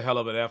that's a hell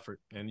of an effort.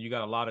 And you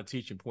got a lot of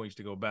teaching points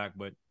to go back,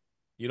 but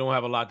you don't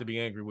have a lot to be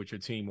angry with your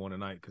team on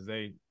tonight because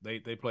they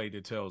played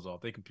their tails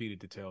off. They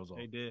competed their tails off.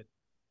 They did.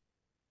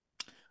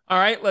 All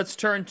right, let's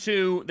turn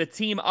to the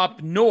team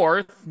up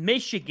north,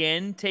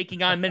 Michigan,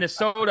 taking on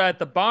Minnesota at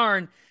the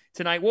Barn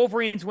tonight.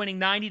 Wolverines winning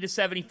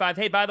 90-75.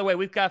 Hey, by the way,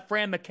 we've got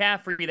Fran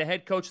McCaffery, the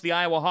head coach of the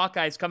Iowa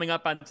Hawkeyes, coming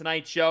up on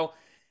tonight's show.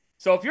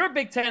 So if you're a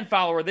Big Ten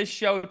follower, this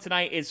show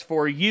tonight is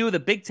for you. The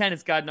Big Ten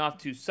has gotten off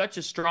to such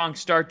a strong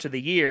start to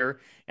the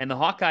year, and the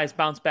Hawkeyes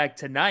bounce back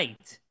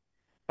tonight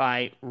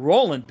by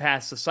rolling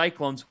past the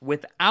Cyclones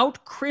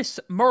without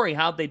Chris Murray.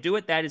 How'd they do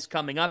it? That is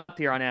coming up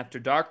here on After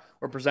Dark.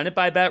 We're presented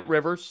by Bet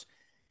Rivers.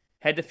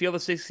 Head to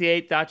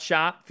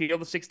fieldofsixty8.shop,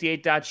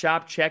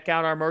 fieldofsixty8.shop. Check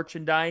out our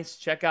merchandise.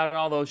 Check out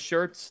all those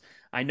shirts.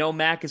 I know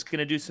Mac is going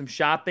to do some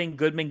shopping.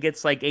 Goodman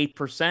gets like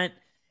 8%.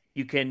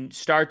 You can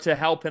start to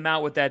help him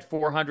out with that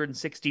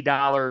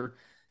 $460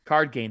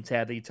 card game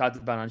tab that you talked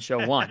about on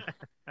show one.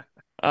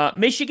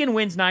 Michigan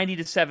wins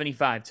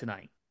 90-75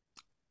 tonight.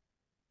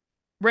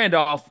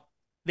 Randolph,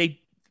 they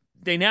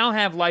now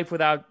have life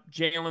without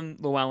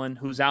Jalen Llewellyn,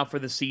 who's out for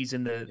the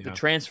season, the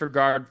transfer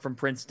guard from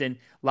Princeton.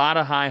 A lot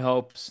of high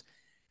hopes.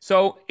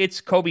 So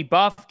it's Kobe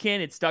Buffkin,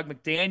 it's Doug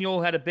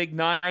McDaniel had a big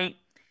night,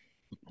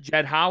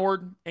 Jed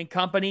Howard and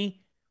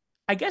company.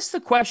 I guess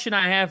the question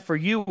I have for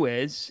you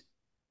is,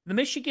 the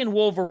Michigan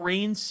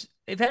Wolverines,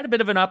 they've had a bit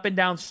of an up and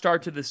down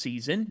start to the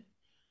season.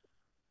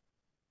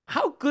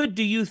 How good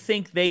do you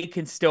think they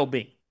can still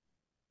be?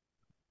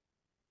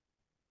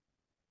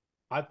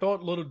 I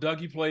thought little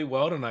Dougie played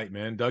well tonight,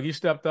 man. Dougie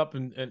stepped up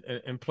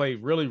and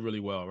played really,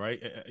 really well,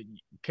 right?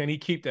 Can he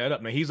keep that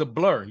up, man? He's a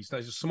blur. He's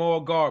a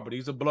small guard, but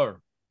he's a blur.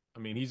 I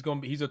mean,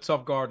 he's a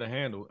tough guard to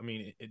handle. I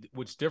mean,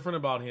 what's different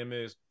about him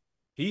is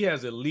he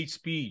has elite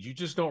speed. You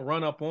just don't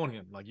run up on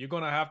him. Like, you're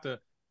going to have to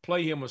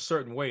play him a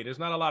certain way. There's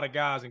not a lot of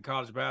guys in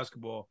college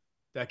basketball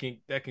that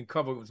can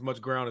cover as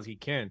much ground as he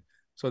can.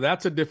 So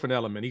that's a different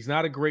element. He's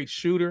not a great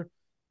shooter,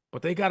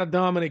 but they got a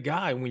dominant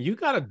guy. When you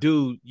got a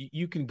dude,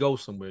 you can go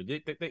somewhere.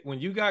 When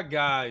you got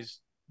guys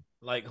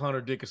like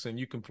Hunter Dickinson,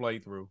 you can play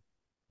through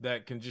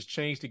that can just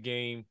change the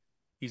game.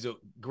 He's a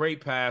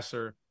great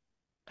passer.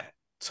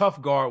 tough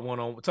to guard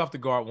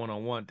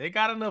one-on-one. They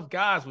got enough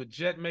guys with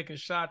Jet making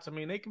shots. I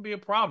mean, they can be a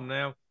problem.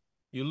 Now,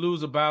 you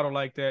lose a battle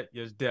like that,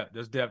 there's depth.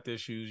 There's depth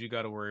issues you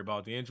got to worry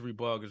about. The injury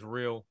bug is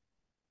real.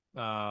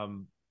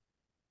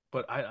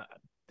 But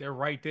they're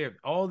right there.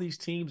 All these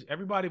teams,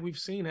 everybody we've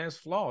seen has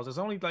flaws. There's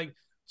only like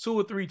 2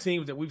 or 3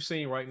 teams that we've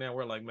seen right now.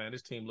 We're like, man,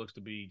 this team looks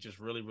to be just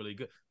really, really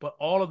good. But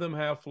all of them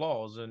have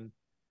flaws, and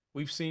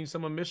we've seen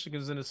some of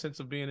Michigan's in a sense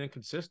of being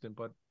inconsistent.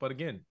 But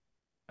again,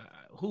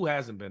 who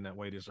hasn't been that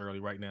way this early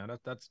right now?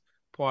 That's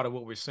part of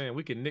what we're saying.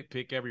 We can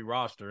nitpick every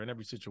roster in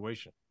every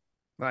situation.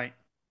 Right.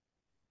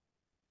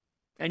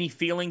 Any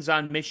feelings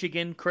on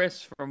Michigan,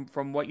 Chris,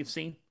 from what you've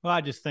seen? Well, I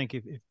just think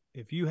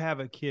if you have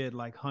a kid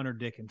like Hunter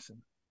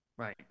Dickinson,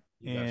 right,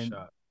 and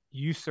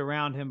you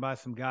surround him by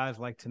some guys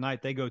like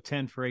tonight, they go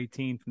 10 for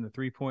 18 from the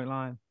 3-point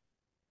line.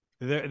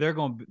 They're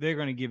going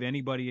to give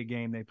anybody a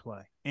game they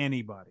play.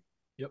 Anybody.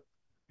 Yep.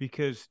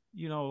 Because,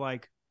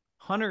 like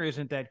Hunter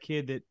isn't that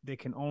kid that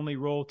can only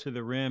roll to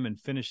the rim and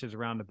finishes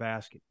around the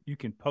basket. You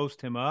can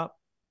post him up.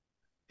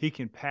 He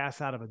can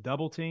pass out of a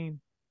double team.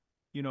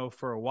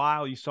 For a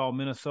while you saw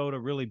Minnesota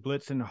really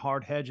blitzing,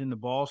 hard hedging the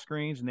ball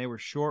screens, and they were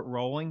short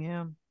rolling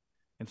him.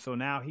 And so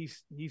now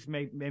he's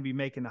maybe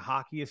making the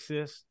hockey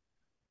assist.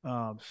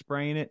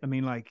 Spraying it. I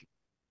mean, like,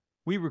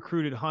 we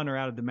recruited Hunter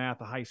out of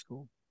DeMatha High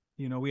School.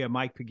 We have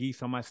Mike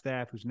Pegues on my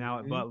staff, who's now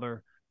at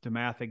Butler,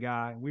 DeMatha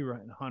guy. We were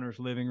in Hunter's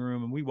living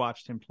room, and we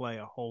watched him play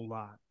a whole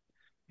lot.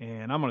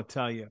 And I'm going to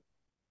tell you,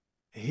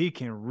 he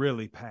can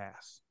really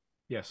pass.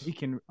 Yes. He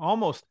can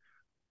almost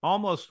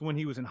when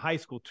he was in high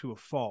school to a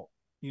fault.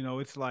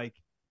 It's like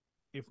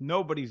if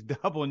nobody's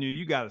doubling you,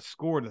 you got to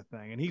score the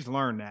thing. And he's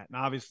learned that. And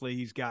obviously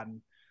he's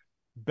gotten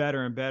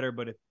better and better.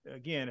 But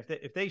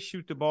if they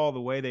shoot the ball the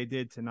way they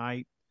did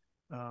tonight,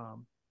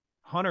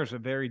 Hunter's a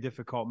very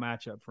difficult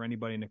matchup for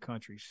anybody in the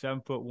country.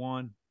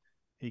 7'1",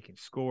 he can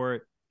score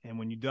it, and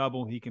when you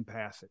double, he can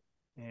pass it.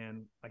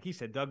 And like he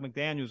said, Doug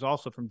McDaniel's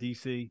also from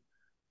DC.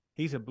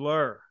 He's a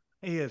blur.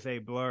 He is a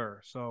blur.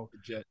 So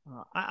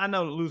I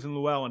know losing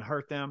Llewellyn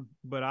hurt them,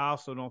 but I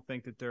also don't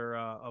think that they're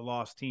a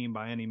lost team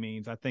by any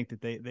means. I think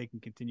that they can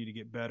continue to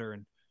get better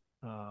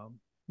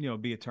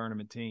and be a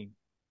tournament team.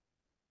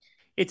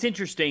 It's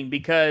interesting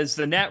because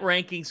the net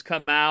rankings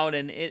come out,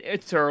 and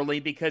it's early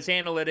because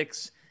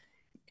analytics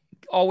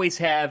always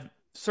have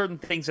certain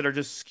things that are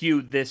just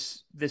skewed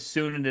this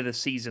soon into the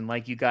season,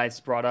 like you guys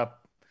brought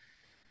up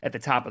at the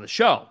top of the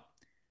show.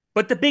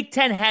 But the Big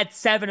Ten had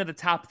 7 of the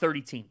top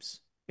 30 teams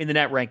in the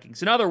net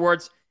rankings. In other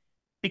words,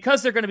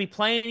 because they're going to be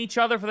playing each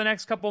other for the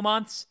next couple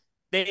months,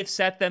 they've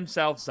set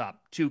themselves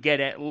up to get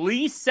at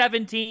least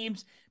 7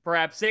 teams,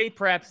 perhaps 8,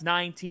 perhaps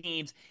 9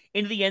 teams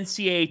into the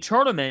NCAA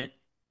tournament.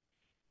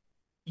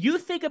 You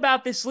think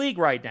about this league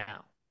right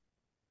now.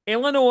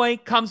 Illinois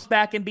comes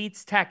back and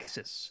beats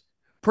Texas.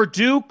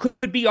 Purdue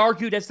could be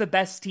argued as the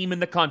best team in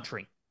the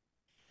country.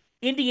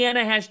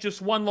 Indiana has just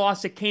 1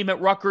 loss. It came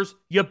at Rutgers.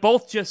 You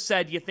both just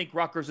said you think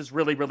Rutgers is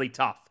really, really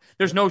tough.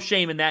 There's no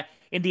shame in that.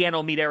 Indiana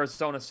will meet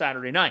Arizona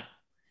Saturday night.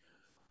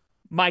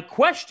 My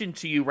question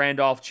to you,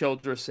 Randolph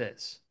Childress,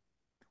 is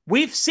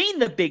we've seen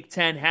the Big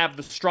Ten have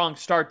the strong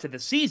start to the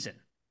season.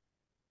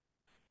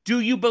 Do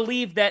you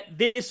believe that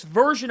this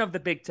version of the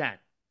Big Ten,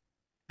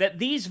 that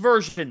these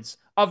versions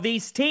of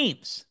these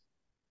teams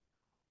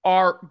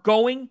are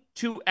going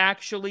to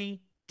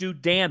actually do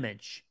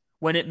damage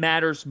when it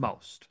matters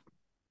most?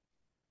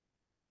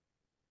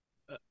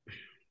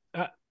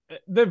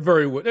 They're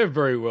very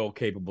well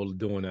capable of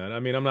doing that. I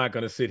mean, I'm not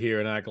going to sit here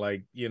and act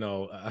like,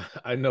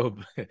 I know,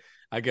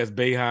 I guess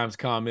Boeheim's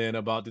comment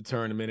about the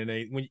tournament,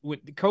 and when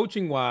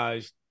coaching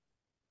wise,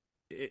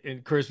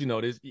 and Chris,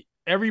 this,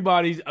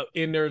 everybody's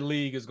in their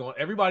league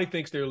everybody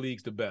thinks their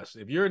league's the best.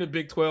 If you're in the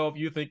Big 12,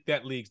 you think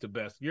that league's the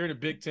best. If you're in the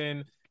Big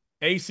 10,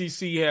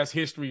 ACC has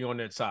history on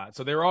their side.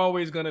 So they're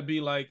always going to be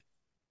like,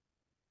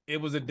 it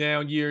was a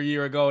down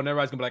year ago, and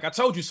everybody's going to be like, I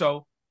told you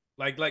so.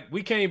 Like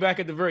we came back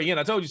at the very end.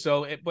 I told you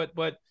so. But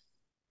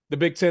the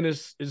Big Ten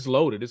is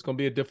loaded. It's going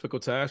to be a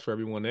difficult task for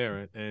everyone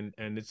there, and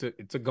it's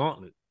a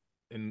gauntlet.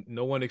 And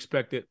no one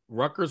expected.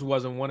 Rutgers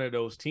wasn't one of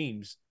those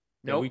teams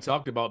that we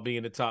talked about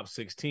being the top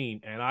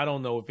 16, and I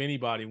don't know if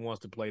anybody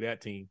wants to play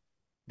that team.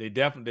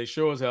 They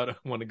sure as hell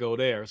don't want to go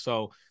there.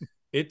 So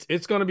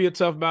it's going to be a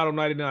tough battle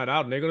night in, night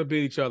out, and they're going to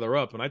beat each other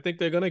up. And I think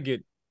they're going to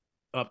get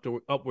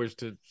upwards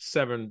to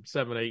 7,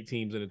 8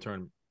 teams in the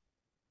tournament.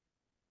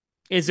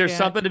 Is there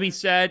something to be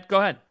said? Go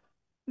ahead.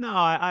 No,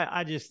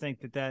 I just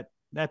think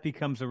that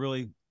becomes a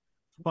really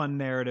fun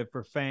narrative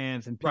for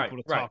fans and people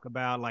to talk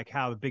about, like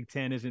how the Big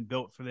Ten isn't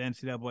built for the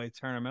NCAA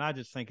tournament. I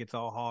just think it's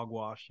all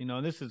hogwash.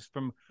 This is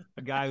from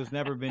a guy who's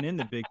never been in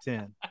the Big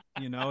Ten.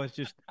 It's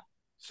just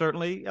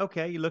certainly,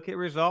 okay, you look at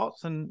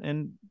results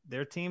and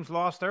their teams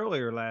lost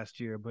earlier last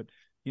year, but,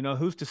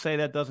 who's to say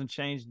that doesn't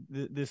change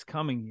this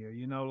coming year?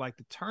 Like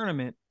the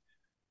tournament,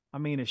 I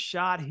mean, a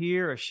shot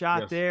here, a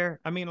shot there.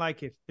 I mean,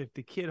 like if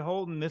the kid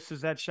Holden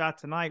misses that shot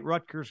tonight,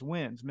 Rutgers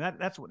wins. I mean,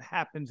 that's what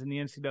happens in the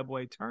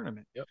NCAA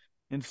tournament. Yep.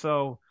 And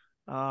so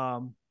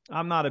I'm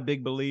not a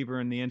big believer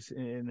in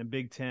the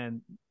Big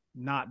Ten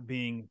not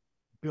being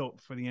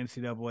built for the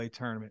NCAA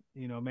tournament.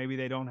 You know, maybe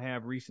they don't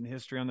have recent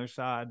history on their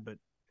side, but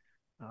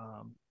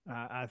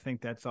I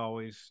think that's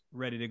always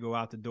ready to go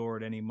out the door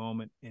at any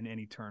moment in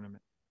any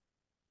tournament.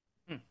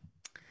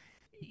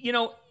 You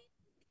know,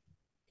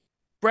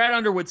 Brad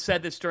Underwood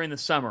said this during the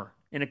summer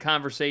in a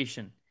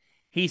conversation.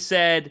 He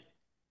said,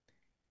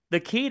 the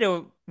key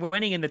to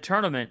winning in the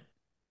tournament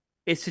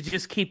is to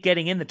just keep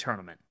getting in the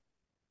tournament,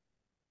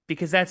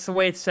 because that's the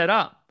way it's set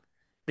up.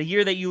 The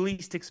year that you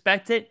least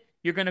expect it,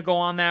 you're going to go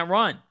on that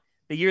run.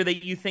 The year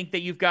that you think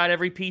that you've got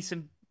every piece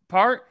and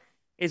part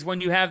is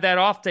when you have that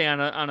off day on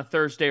a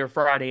Thursday or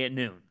Friday at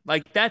noon.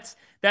 Like that's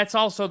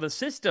also the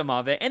system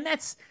of it. And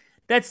that's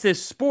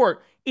this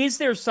sport. Is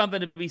there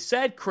something to be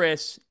said,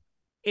 Chris,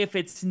 if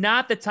it's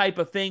not the type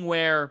of thing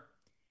where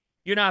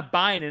you're not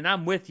buying it? And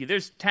I'm with you.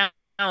 There's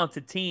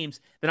talented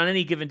teams that on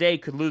any given day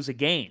could lose a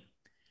game.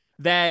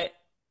 That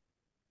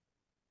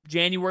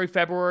January,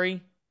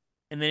 February,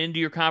 and then into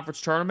your conference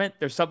tournament,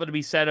 there's something to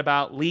be said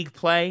about league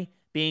play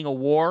being a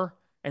war,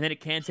 and then it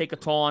can take a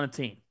toll on a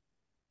team.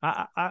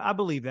 I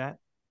believe that.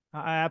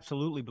 I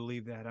absolutely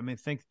believe that. I mean,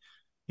 think,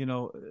 you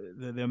know,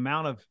 the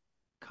amount of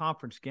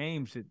conference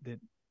games that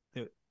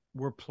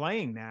we're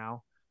playing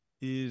now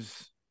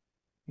is,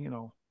 you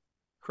know,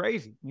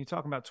 crazy. You're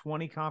talking about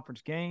 20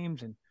 conference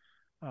games and,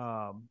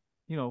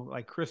 you know,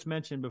 like Chris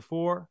mentioned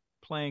before,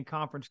 playing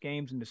conference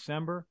games in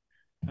December.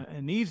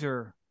 And these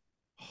are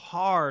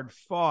hard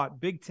fought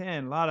Big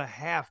Ten, a lot of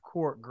half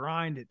court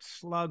grinded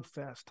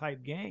slugfest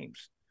type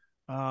games.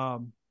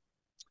 And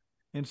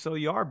so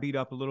you are beat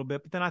up a little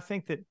bit, but then I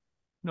think that,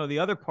 you know, the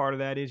other part of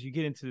that is you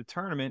get into the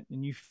tournament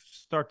and you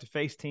start to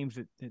face teams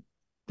that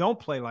don't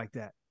play like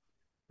that,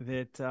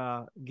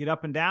 that get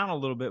up and down a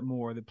little bit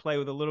more, that play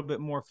with a little bit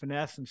more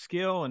finesse and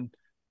skill. And,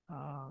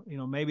 you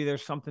know, maybe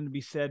there's something to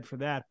be said for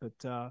that,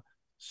 but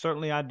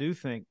certainly I do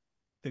think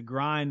the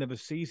grind of a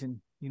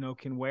season, you know,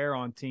 can wear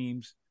on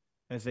teams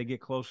as they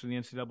get closer to the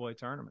NCAA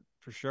tournament,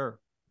 for sure.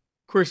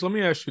 Chris, let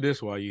me ask you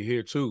this while you're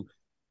here too,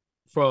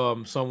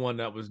 from someone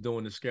that was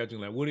doing the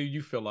scheduling. Like, what do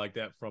you feel like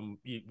that from,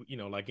 you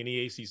know, like in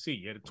the ACC,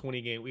 we had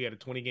a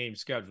 20-game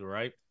schedule,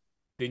 right?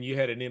 Then you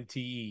had an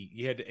MTE,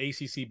 you had the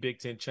ACC Big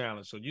Ten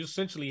Challenge. So you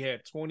essentially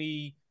had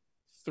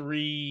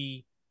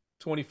 23,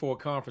 24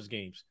 conference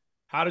games.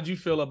 How did you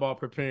feel about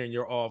preparing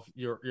your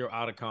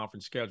out of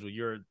conference schedule,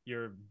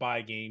 your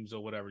bye games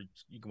or whatever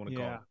you want to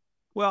call it?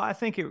 Well, I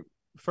think it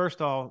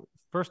first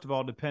of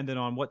all depended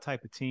on what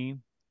type of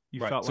team you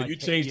felt like. So you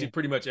changed it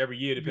pretty much every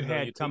year depending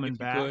on your coming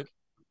back.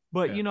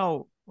 But you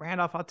know,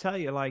 Randolph, I'll tell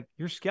you, like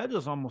your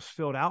schedule's almost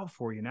filled out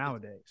for you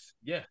nowadays.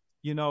 Yeah.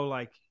 You know,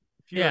 like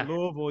if you're at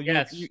Louisville,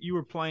 you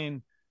were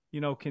playing,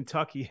 you know,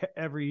 Kentucky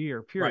every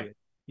year, period. Right.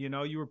 You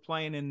know, you were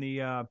playing in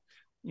the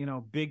you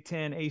know, Big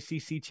Ten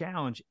ACC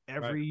Challenge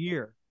every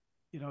year.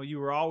 You know, you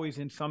were always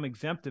in some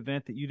exempt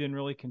event that you didn't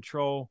really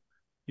control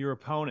your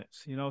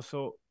opponents, you know.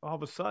 So all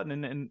of a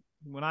sudden, and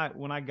when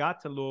I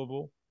got to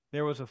Louisville,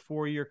 there was a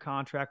 4-year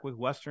contract with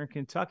Western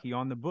Kentucky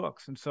on the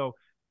books. And so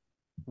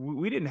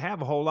we didn't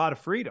have a whole lot of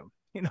freedom.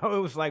 You know, it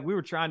was like we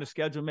were trying to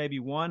schedule maybe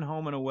one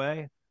home and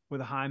away with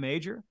a high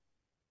major.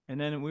 And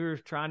then we were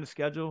trying to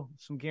schedule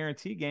some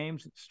guarantee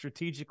games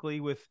strategically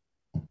with,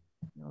 you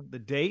know, the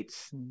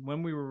dates and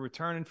when we were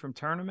returning from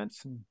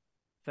tournaments and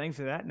things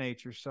of that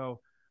nature. So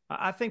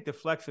I think the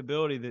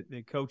flexibility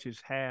that coaches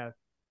have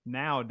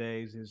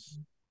nowadays is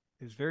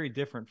very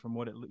different from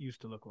what it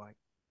used to look like.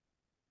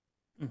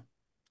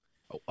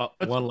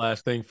 One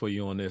last thing for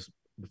you on this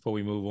before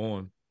we move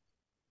on.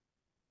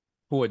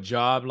 For a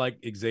job like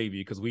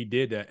Xavier, because we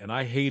did that, and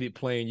I hated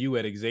playing you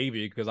at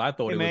Xavier because I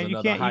thought it was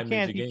another high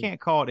major game. You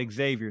can't call it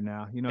Xavier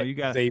now. You know, you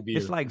got Xavier.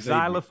 It's like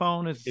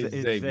Xylophone is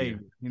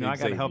Xavier. You know, I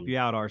got to help you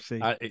out,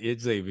 RC.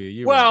 It's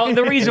Xavier. Well,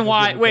 the reason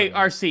why,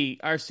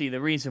 RC, the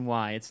reason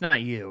why it's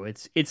not you.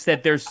 It's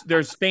that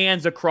there's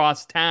fans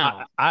across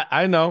town.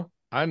 I know,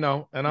 and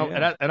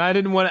I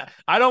didn't want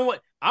to.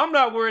 I'm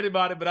not worried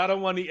about it, but I don't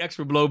want any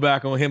extra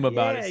blowback on him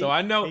about it. So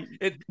I know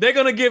they're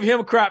going to give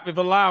him crap if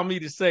allow me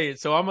to say it.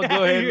 So I'm going to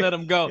go ahead and let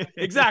him go.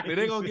 Exactly.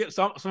 They're going to get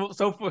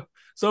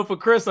so for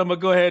Chris, I'm going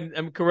to go ahead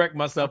and correct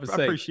myself and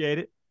say. I appreciate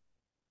it.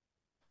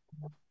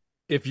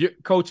 If you're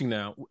coaching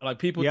now, like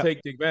people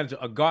take the advantage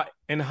of a guy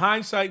in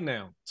hindsight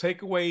now,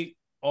 take away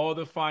all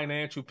the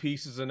financial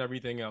pieces and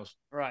everything else.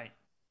 Right.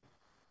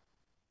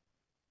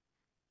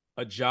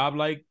 A job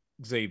like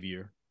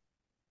Xavier,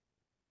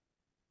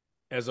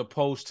 as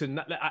opposed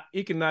to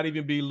it can not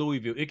even be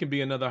Louisville. It can be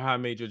another high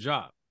major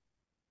job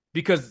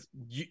because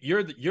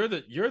you're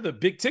the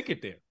big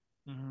ticket there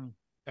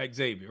at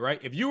Xavier, right?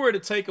 If you were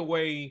to take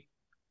away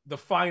the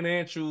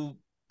financial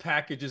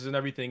packages and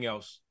everything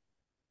else,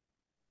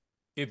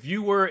 if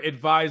you were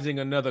advising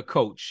another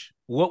coach,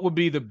 what would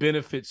be the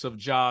benefits of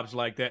jobs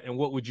like that, and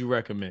what would you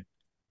recommend?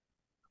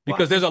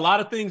 Because there's a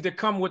lot of things that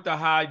come with the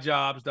high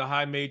jobs, the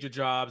high major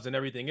jobs and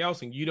everything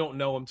else, and you don't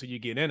know them till you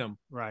get in them.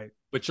 Right.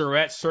 But you're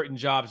at certain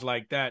jobs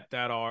like that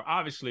are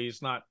obviously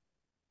it's not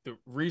the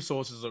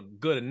resources are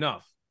good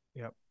enough.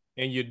 Yep.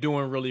 And you're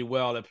doing really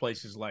well at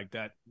places like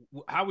that.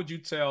 How would you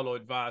tell or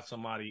advise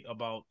somebody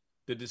about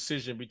the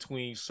decision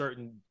between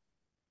certain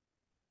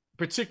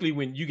particularly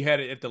when you had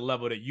it at the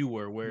level that you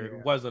were, where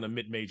it wasn't a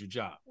mid-major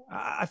job?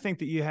 I think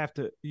that you have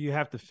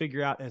to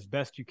figure out as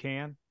best you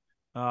can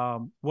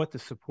what the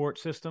support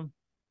system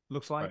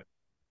looks like. Right.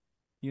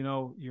 You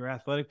know, your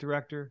athletic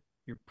director,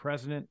 your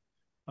president.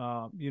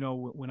 You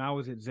know, when I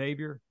was at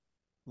Xavier,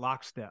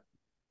 lockstep.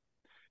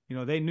 You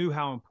know, they knew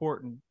how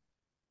important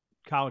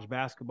college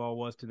basketball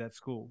was to that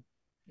school.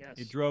 Yes.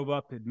 It drove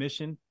up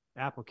admission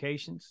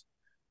applications.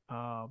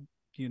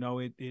 You know,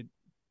 it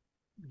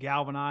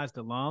galvanized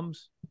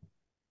alums.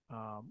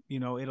 You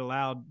know, it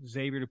allowed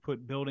Xavier to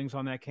put buildings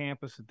on that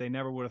campus that they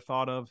never would have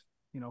thought of,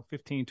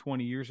 15,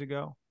 20 years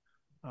ago.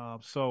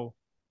 So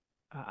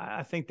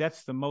I think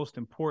that's the most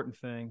important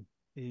thing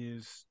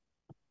is,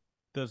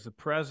 does the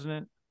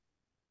president,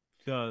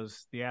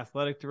 does the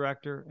athletic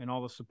director and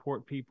all the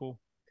support people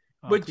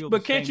but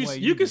can't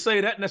you can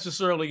say that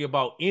necessarily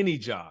about any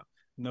job.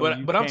 No,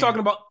 but I'm talking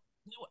about,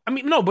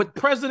 but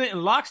president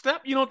and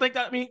lockstep, you don't think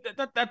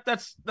that,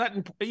 that's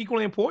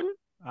equally important?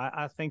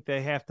 I think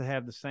they have to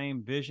have the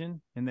same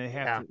vision, and they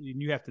have to,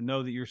 you have to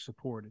know that you're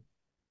supported.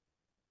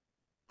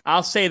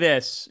 I'll say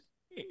this,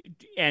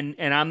 and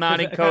I'm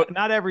not in coach.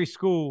 Not every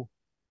school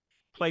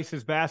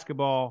places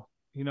basketball,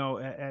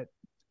 at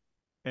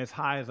as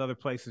high as other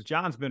places.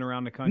 John's been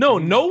around the country.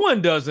 No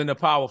one does in the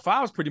Power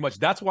Fives, pretty much.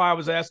 That's why I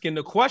was asking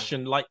the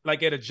question, like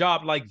at a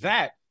job like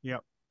that.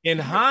 Yep. In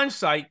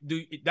hindsight,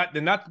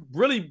 not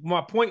really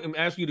my point in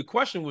asking you the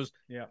question was,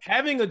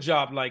 having a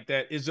job like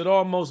that, is it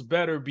almost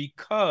better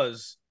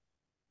because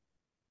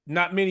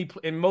not many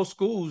in most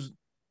schools,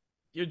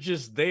 you're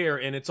just there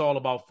and it's all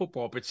about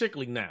football,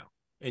 particularly now,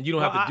 and you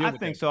don't have to deal with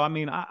that. I think so. I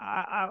mean,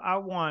 I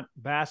want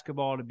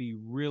basketball to be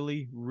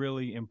really,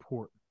 really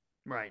important.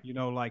 Right.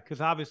 Because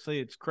obviously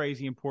it's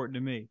crazy important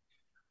to me.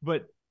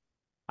 But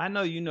I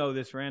know you know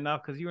this,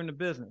 Randolph, because you're in the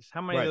business.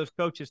 How many of those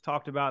coaches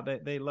talked about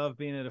that they love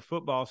being at a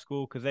football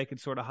school because they could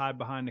sort of hide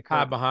behind the curtain?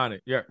 Hide behind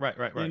it. Yeah, right.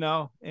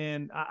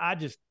 And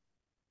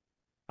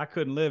I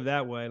couldn't live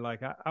that way.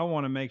 Like, I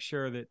want to make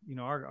sure that,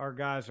 our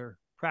guys are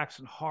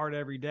practicing hard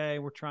every day.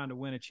 We're trying to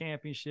win a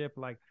championship.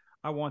 Like,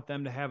 I want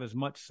them to have as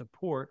much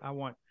support. I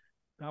want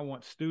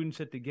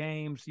students at the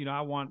games.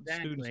 I want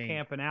students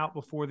camping out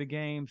before the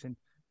games. And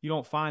you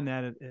don't find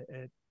that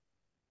at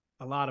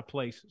a lot of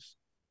places.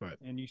 Right.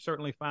 And you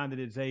certainly find it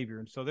at Xavier.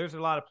 And so there's a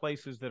lot of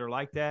places that are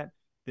like that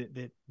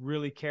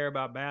really care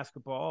about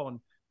basketball, and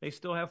they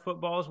still have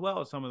football as well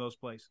at some of those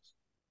places.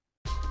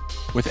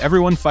 With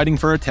everyone fighting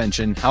for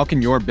attention, how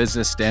can your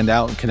business stand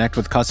out and connect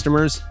with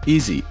customers?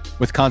 Easy,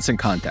 with Constant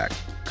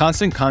Contact.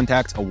 Constant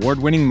Contact's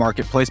award-winning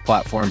marketplace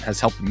platform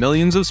has helped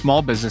millions of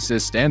small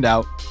businesses stand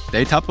out,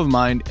 stay top of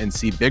mind, and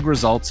see big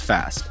results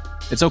fast.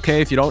 It's okay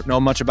if you don't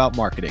know much about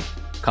marketing.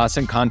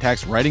 Constant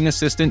Contact's writing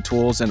assistant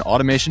tools and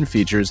automation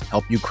features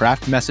help you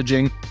craft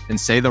messaging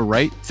and say the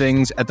right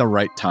things at the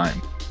right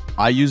time.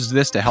 I use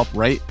this to help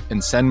write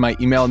and send my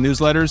email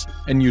newsletters,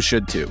 and you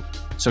should too.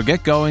 So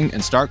get going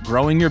and start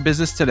growing your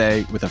business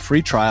today with a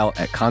free trial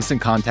at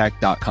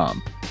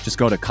ConstantContact.com. Just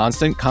go to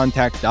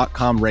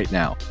ConstantContact.com right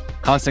now.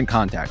 Constant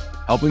Contact,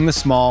 helping the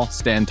small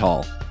stand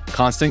tall.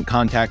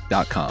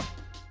 ConstantContact.com.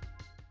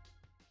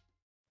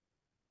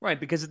 Right,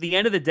 because at the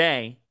end of the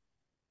day,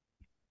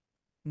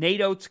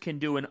 Nate Oates can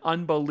do an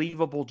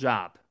unbelievable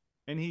job.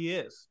 And he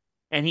is.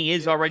 And he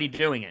is already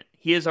doing it.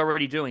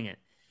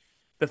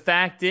 The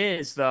fact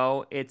is,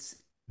 though,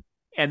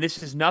 and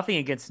this is nothing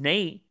against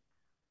Nate,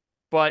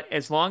 but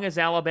as long as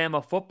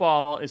Alabama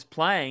football is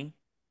playing,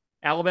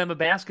 Alabama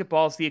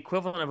basketball is the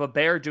equivalent of a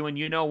bear doing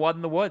what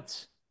in the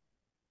woods.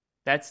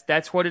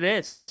 That's what it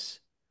is.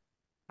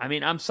 I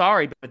mean, I'm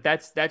sorry, but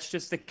that's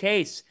just the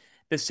case.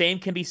 The same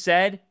can be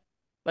said.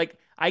 Like,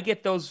 I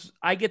get those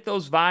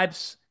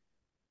vibes.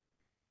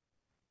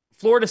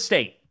 Florida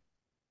State,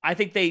 I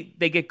think they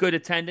get good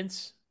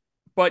attendance.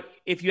 But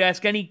if you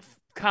ask any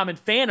common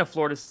fan of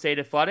Florida State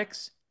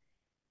athletics,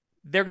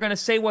 they're going to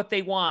say what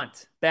they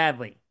want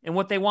badly. And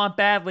what they want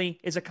badly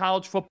is a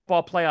college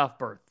football playoff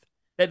berth.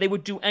 That they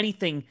would do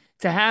anything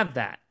to have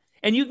that.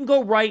 And you can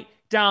go right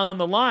down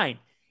the line.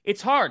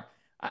 It's hard.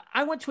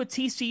 I went to a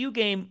TCU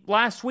game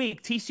last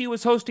week. TCU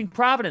was hosting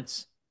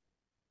Providence.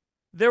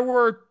 There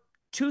were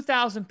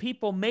 2,000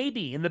 people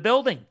maybe in the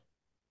building.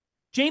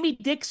 Jamie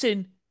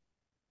Dixon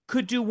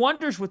could do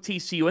wonders with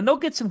TCU, and they'll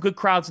get some good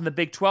crowds in the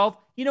Big 12.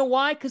 You know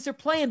why? Because they're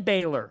playing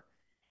Baylor,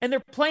 and they're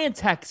playing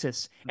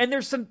Texas, and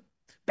there's some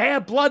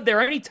bad blood there.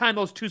 Anytime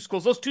those two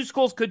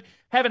schools could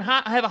have a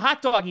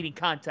hot dog eating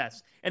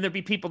contest, and there'd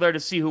be people there to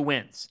see who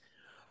wins.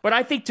 But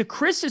I think to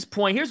Chris's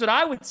point, here's what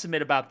I would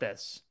submit about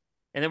this,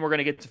 and then we're going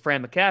to get to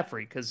Fran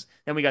McCaffrey, because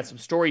then we got some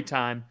story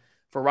time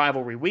for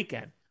rivalry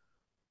weekend.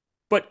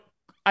 But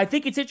I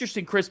think it's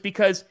interesting, Chris,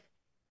 because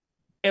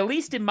at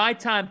least in my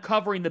time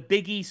covering the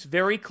Big East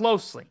very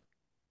closely,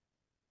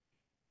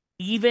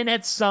 even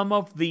at some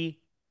of the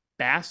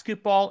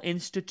basketball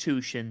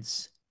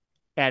institutions,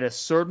 at a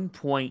certain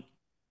point,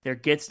 there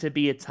gets to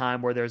be a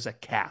time where there's a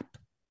cap,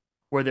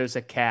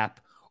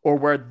 or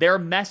where their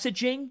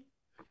messaging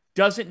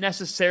doesn't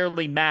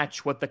necessarily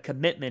match what the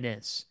commitment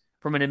is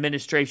from an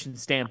administration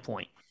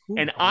standpoint.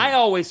 And I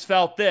always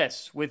felt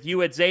this with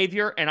you at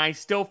Xavier, and I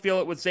still feel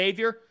it with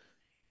Xavier.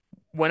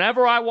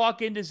 Whenever I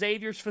walk into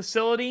Xavier's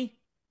facility,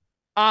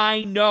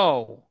 I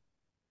know,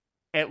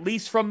 at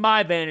least from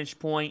my vantage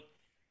point,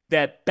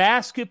 that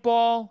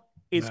basketball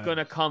is going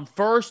to come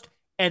first,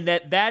 and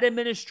that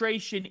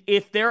administration,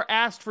 if they're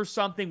asked for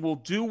something, will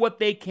do what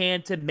they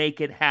can to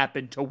make it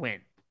happen to win.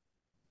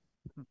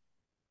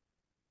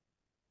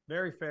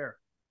 Very fair.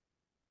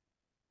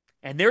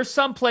 And there's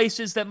some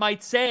places that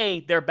might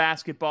say they're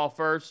basketball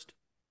first,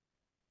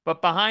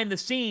 but behind the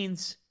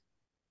scenes,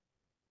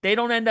 they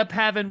don't end up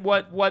having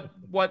what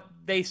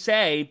they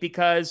say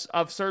because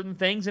of certain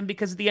things, and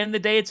because at the end of the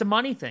day, it's a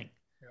money thing.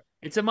 Yep.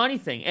 It's a money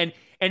thing. And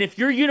if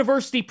your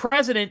university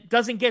president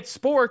doesn't get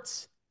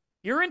sports,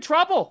 you're in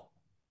trouble.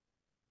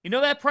 You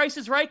know that Price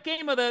is Right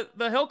game of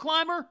the hill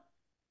climber?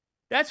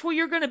 That's where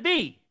you're going to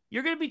be.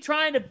 You're going to be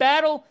trying to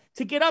battle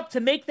to get up to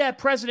make that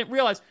president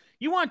realize.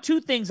 You want two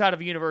things out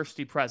of a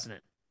university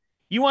president.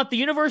 You want the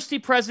university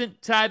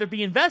president to either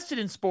be invested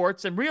in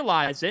sports and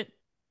realize it,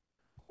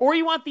 or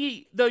you want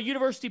the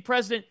university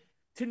president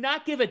to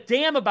not give a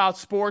damn about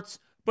sports,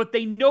 but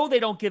they know they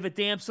don't give a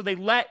damn, so they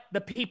let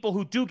the people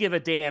who do give a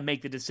damn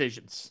make the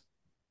decisions.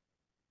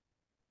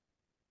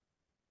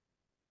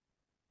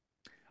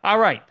 All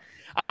right.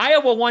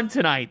 Iowa won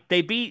tonight.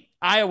 They beat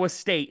Iowa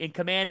State in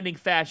commanding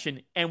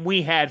fashion, and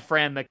we had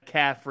Fran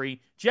McCaffery.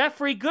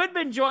 Jeffrey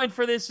Goodman joined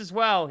for this as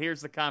well.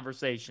 Here's the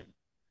conversation.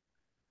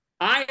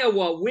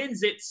 Iowa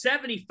wins it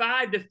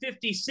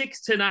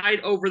 75-56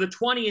 tonight over the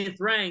 20th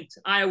ranked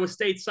Iowa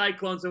State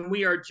Cyclones, and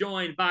we are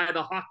joined by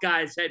the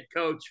Hawkeyes head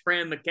coach,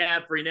 Fran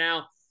McCaffery.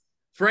 Now,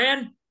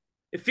 Fran,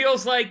 it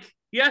feels like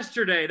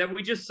yesterday that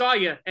we just saw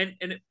you, and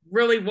it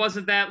really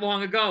wasn't that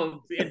long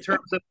ago in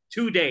terms of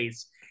 2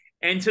 days.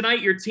 And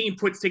tonight your team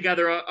puts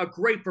together a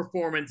great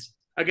performance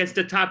against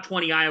a top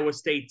 20 Iowa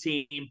State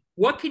team.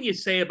 What can you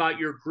say about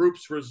your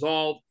group's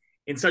resolve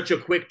in such a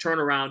quick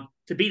turnaround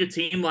to beat a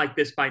team like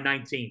this by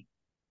 19?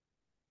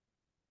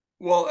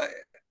 Well,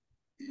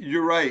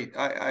 you're right.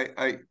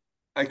 I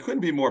couldn't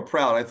be more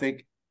proud. I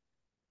think,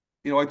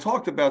 I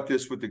talked about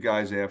this with the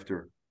guys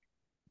after.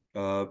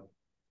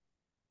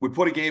 We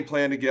put a game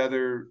plan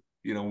together.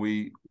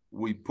 We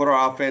put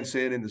our offense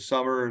in the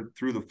summer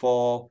through the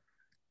fall.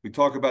 We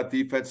talk about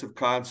defensive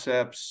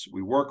concepts.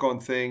 We work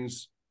on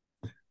things.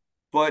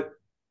 But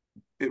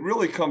it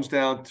really comes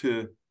down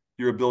to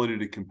your ability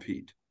to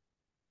compete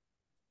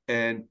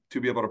and to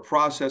be able to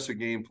process a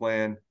game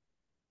plan.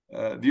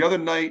 The other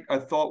night, I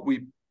thought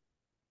we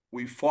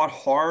fought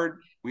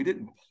hard. We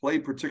didn't play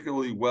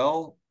particularly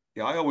well.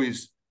 I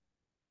always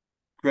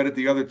credit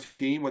the other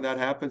team when that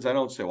happens. I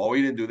don't say, well,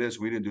 we didn't do this,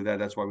 we didn't do that,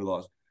 that's why we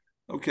lost.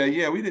 Okay,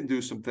 yeah, we didn't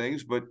do some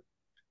things, but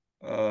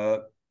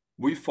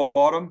we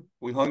fought them.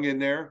 We hung in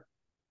there.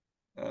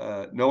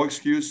 No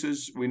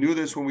excuses. We knew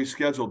this when we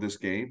scheduled this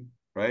game,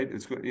 right?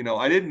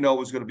 I didn't know it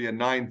was going to be a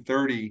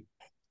 9:30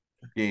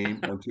 game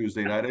on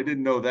Tuesday night. I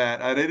didn't know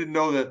that. I didn't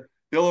know that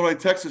the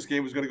Illinois-Texas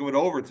game was going to go into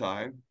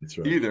overtime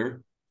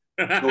either.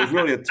 So it was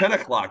really a 10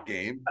 o'clock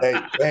game.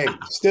 Hey,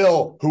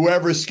 still,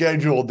 whoever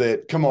scheduled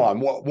it, come on.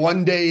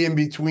 One day in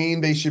between,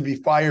 they should be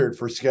fired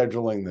for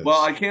scheduling this.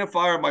 Well, I can't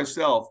fire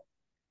myself.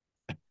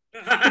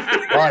 All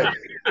right.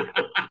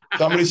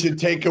 Somebody should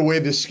take away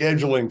the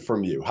scheduling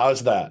from you.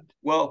 How's that?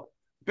 Well,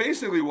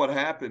 basically what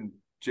happened,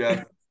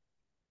 Jeff,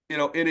 in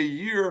a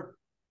year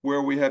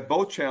where we had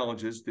both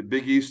challenges, the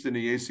Big East and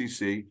the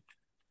ACC,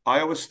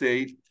 Iowa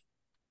State,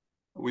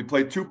 we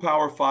played 2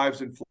 Power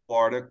Fives in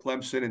Florida,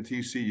 Clemson and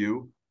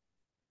TCU,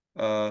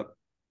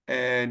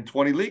 and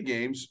 20 league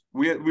games.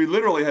 We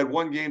literally had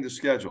one game to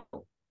schedule,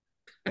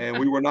 and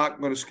we were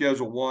not going to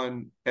schedule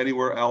one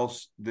anywhere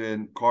else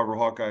than Carver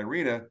Hawkeye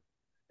Arena.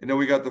 And then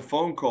we got the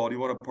phone call, do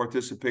you want to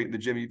participate in the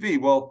Jimmy V?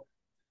 Well,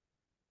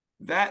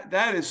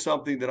 that is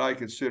something that I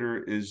consider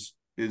is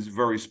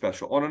very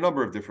special on a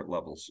number of different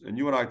levels. And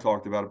you and I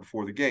talked about it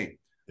before the game.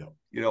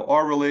 Yeah.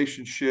 Our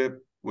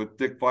relationship with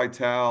Dick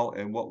Vitale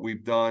and what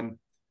we've done,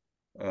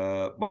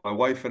 my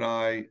wife and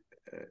I,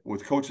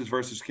 with Coaches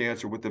versus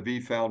Cancer, with the V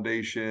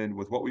Foundation,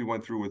 with what we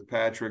went through with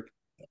Patrick,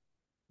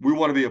 we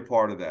want to be a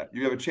part of that.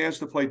 You have a chance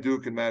to play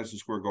Duke in Madison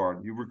Square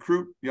Garden. You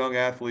recruit young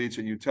athletes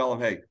and you tell them,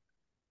 hey,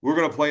 we're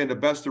going to play in the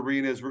best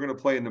arenas. We're going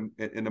to play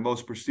in the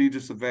most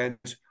prestigious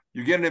events.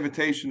 You get an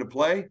invitation to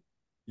play,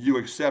 you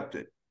accept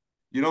it.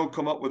 You don't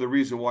come up with a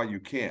reason why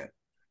you can't.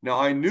 Now,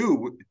 I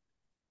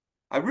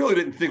really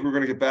didn't think we were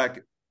going to get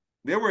back.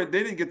 They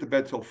didn't get to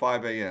bed till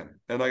 5 a.m.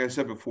 And like I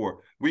said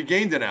before, we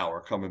gained an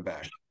hour coming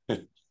back.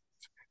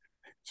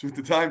 So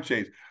the time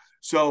changed.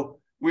 So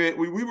we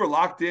were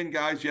locked in,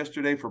 guys,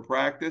 yesterday for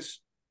practice.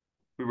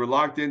 We were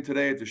locked in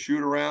today at the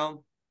shoot around.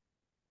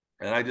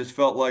 And I just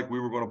felt like we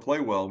were going to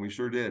play well, and we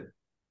sure did.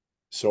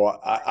 So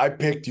I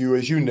picked you,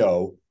 as you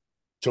know,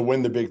 to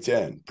win the Big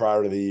Ten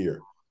prior to the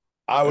year.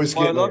 I was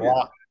getting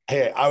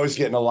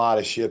a lot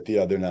of shit the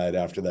other night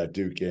after that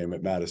Duke game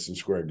at Madison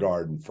Square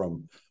Garden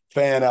from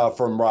Fana,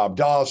 from Rob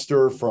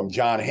Doster, from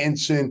John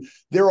Henson.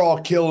 They're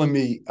all killing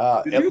me.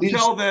 Did you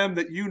tell them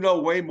that you know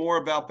way more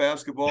about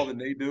basketball than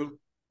they do?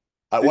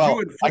 I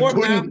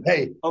couldn't.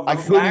 Hey, I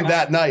couldn't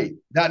that night.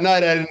 That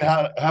night I didn't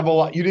have a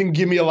lot. You didn't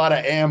give me a lot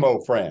of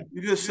ammo, Fran.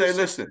 You just say,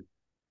 listen,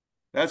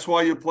 that's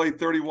why you played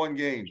 31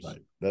 games. Right.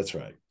 That's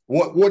right.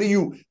 What do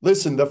you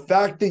listen? The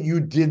fact that you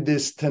did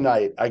this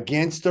tonight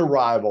against a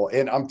rival,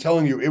 and I'm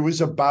telling you, it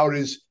was about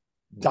as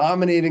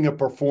dominating a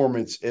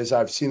performance as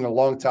I've seen in a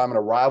long time in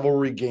a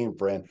rivalry game,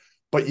 Fran.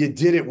 But you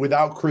did it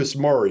without Kris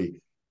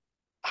Murray.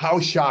 How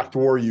shocked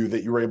were you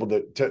that you were able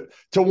to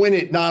win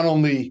it? Not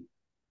only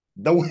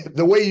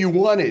the way you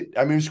won it,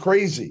 I mean, it was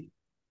crazy.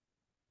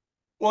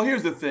 Well,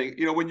 here's the thing.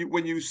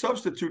 When you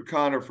substitute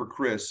Connor for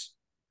Kris,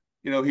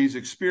 he's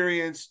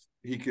experienced.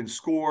 He can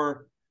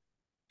score.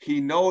 He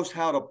knows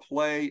how to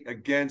play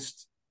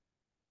against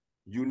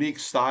unique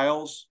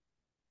styles.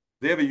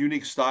 They have a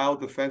unique style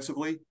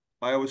defensively,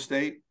 Iowa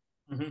State.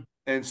 Mm-hmm.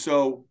 And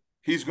so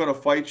he's going to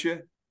fight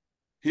you.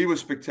 He was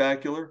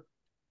spectacular.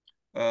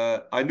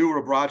 I knew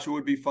Rebraca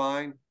would be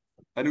fine.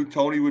 I knew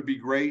Tony would be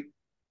great.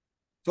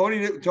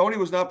 Tony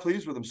was not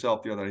pleased with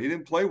himself the other night. He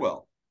didn't play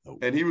well. Nope.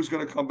 And he was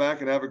going to come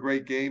back and have a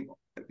great game.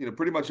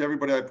 Pretty much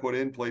everybody I put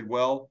in played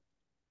well.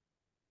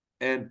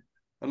 And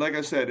like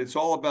I said, it's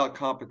all about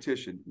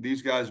competition.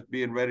 These guys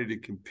being ready to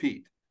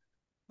compete.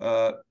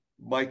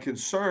 My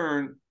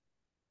concern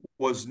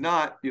was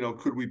not,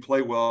 could we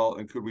play well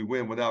and could we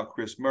win without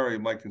Kris Murray?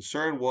 My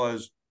concern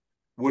was,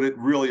 would it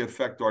really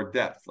affect our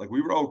depth? Like,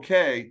 we were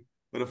okay,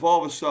 but if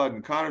all of a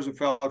sudden Connor's in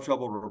foul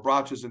trouble,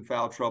 Rebraca's in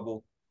foul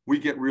trouble, we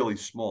get really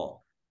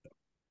small.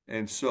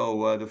 And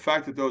so the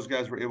fact that those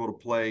guys were able to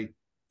play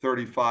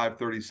 35,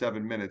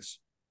 37 minutes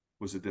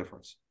was the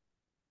difference.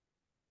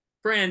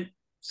 Fran,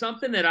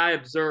 something that I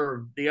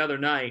observed the other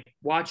night,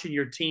 watching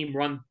your team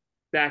run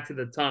back to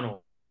the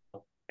tunnel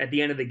at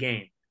the end of the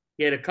game.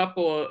 You had a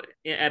couple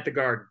at the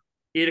Garden.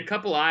 You had a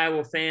couple of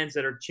Iowa fans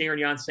that are cheering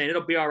you on, saying,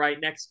 it'll be all right,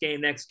 next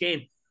game.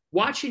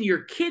 Watching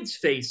your kids'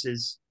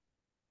 faces,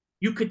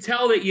 you could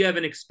tell that you have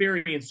an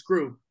experienced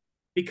group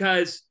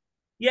because,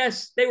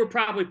 yes, they were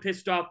probably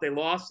pissed off they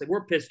lost. They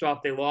were pissed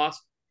off they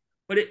lost.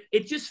 But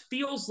it just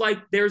feels like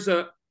there's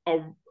a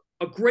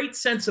great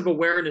sense of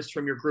awareness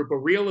from your group, a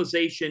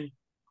realization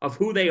of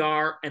who they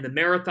are and the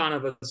marathon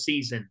of a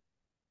season.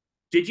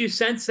 Did you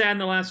sense that in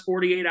the last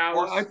 48 hours?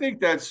 Well, I think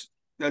that's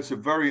a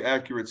very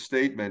accurate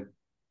statement.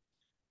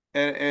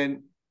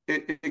 And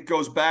it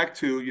goes back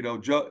to,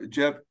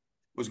 Jeff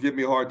was giving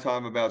me a hard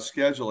time about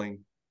scheduling.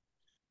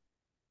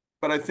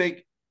 But I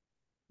think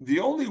the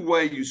only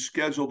way you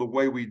schedule the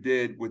way we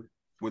did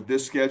with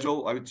this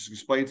schedule, I would just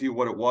explain to you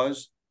what it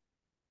was,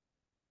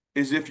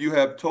 is if you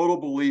have total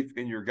belief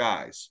in your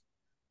guys.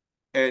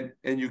 And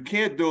you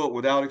can't do it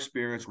without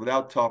experience,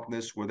 without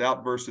toughness,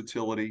 without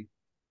versatility.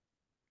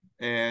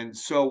 And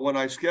so when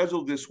I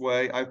scheduled this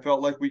way, I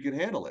felt like we could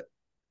handle it.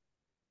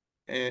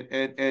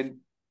 And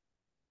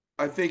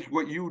I think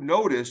what you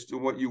noticed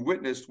and what you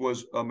witnessed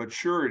was a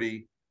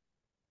maturity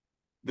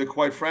that,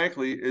 quite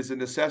frankly, is a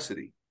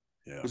necessity.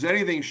 Because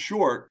anything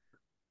short,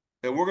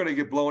 and we're going to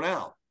get blown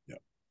out.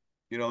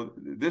 Yeah.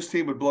 This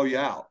team would blow you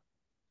out.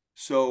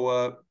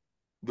 So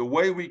the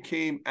way we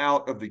came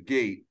out of the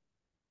gate,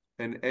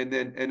 and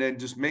then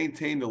just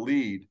maintain the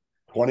lead.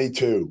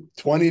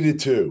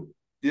 20-2.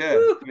 Yeah,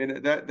 I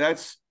mean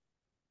that's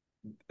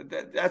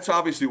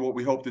obviously what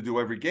we hope to do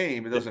every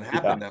game. It doesn't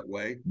happen that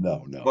way.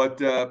 No. But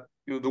the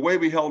way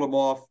we held them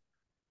off,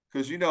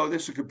 because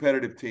this is a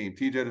competitive team.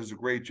 TJ does a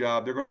great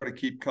job. They're going to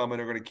keep coming.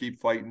 They're going to keep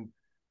fighting.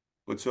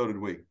 But so did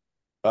we.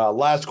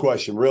 Last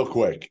question, real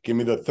quick. Give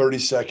me the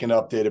 30-second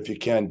update if you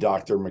can,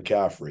 Dr.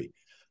 McCaffrey.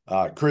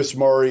 Kris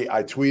Murray,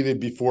 I tweeted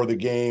before the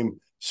game.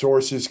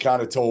 Sources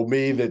kind of told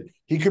me that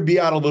he could be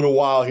out a little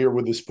while here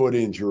with his foot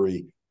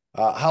injury.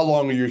 How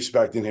long are you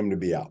expecting him to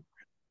be out?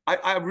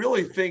 I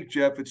really think,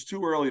 Jeff, it's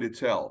too early to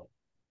tell.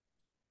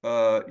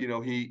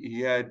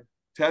 He had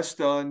tests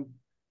done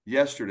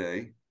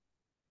yesterday,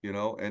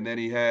 and then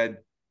he had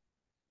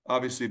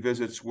obviously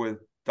visits with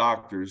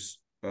doctors.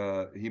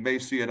 He may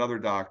see another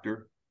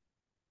doctor,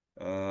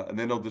 and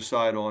then they'll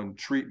decide on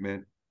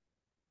treatment.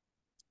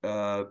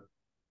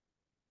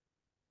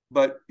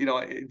 But,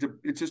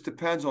 it just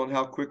depends on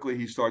how quickly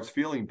he starts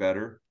feeling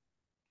better.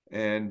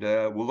 And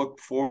we'll look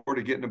forward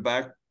to getting him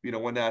back,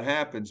 when that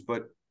happens.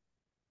 But,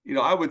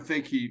 I would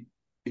think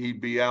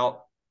he'd be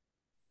out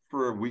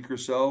for a week or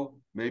so,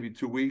 maybe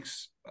 2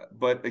 weeks.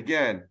 But,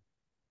 again,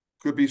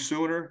 could be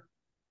sooner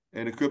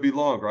and it could be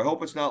longer. I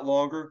hope it's not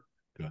longer.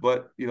 Good.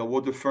 But,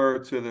 we'll defer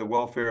to the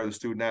welfare of the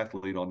student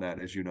athlete on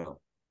that, as you know.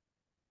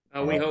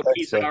 We hope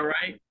he's all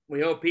right.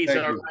 We hope he's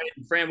all right.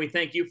 And Fran, we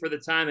thank you for the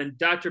time. And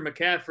Dr.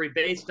 McCaffrey,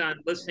 based on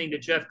listening to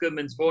Jeff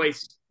Goodman's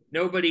voice,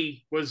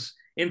 nobody was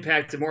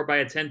impacted more by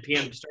a 10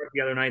 p.m. start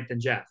the other night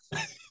than Jeff.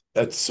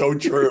 That's so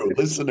true.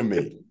 Listen to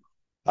me.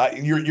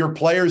 Your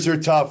players are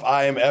tough.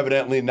 I am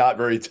evidently not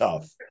very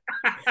tough.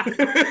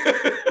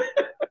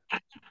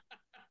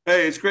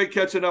 Hey, it's great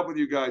catching up with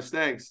you guys.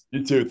 Thanks.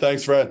 You too.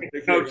 Thanks, Fred.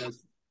 Coach.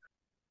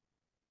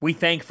 We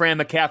thank Fran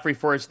McCaffrey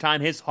for his time.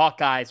 His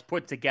Hawkeyes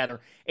put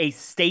together a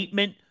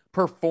statement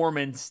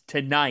performance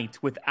tonight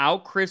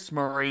without Kris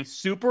Murray.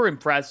 Super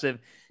impressive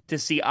to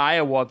see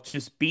Iowa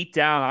just beat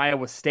down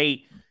Iowa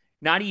State,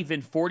 not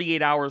even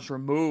 48 hours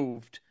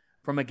removed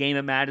from a game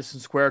at Madison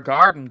Square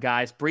Garden,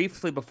 guys.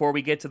 Briefly before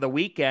we get to the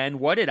weekend,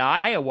 what did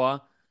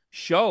Iowa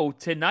show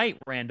tonight,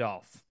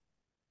 Randolph?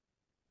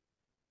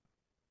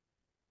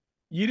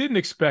 You didn't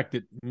expect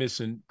it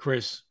missing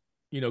Chris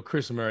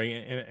Murray,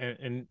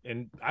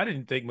 and I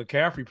didn't think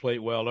McCaffrey played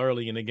well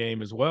early in the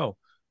game as well,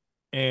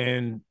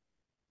 and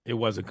it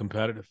wasn't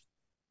competitive.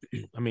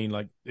 I mean,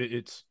 like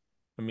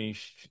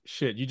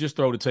shit. You just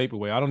throw the tape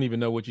away. I don't even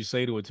know what you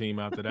say to a team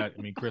after that.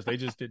 I mean, Chris, they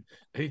just did.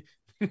 They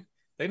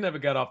never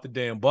got off the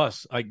damn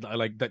bus. Like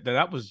that.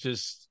 That was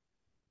just.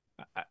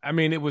 I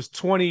mean, it was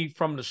 20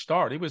 from the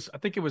start. I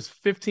think it was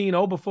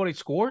 15-0 before they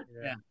scored.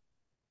 Yeah.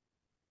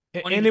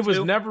 And it was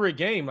never a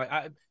game.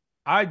 Like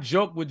I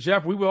joked with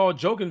Jeff. We were all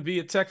joking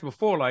via text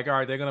before, like, all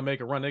right, they're gonna make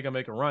a run. They're gonna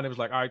make a run. It was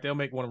like, all right, they'll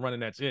make one run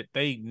and that's it.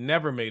 They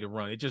never made a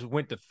run. It just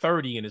went to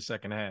 30 in the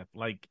second half.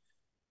 Like,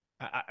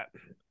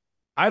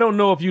 I don't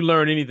know if you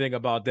learned anything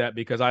about that,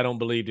 because I don't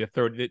believe they're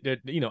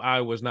 30.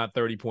 Iowa's not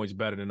 30 points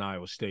better than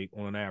Iowa State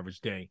on an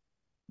average day.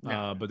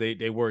 No. But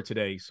they were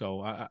today.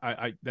 So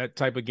I that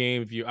type of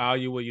game, if you're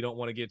Iowa, you don't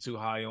want to get too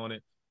high on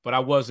it. But I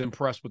was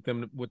impressed with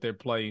them, with their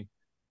play,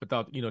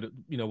 without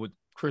with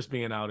Chris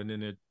being out and then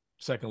their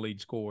second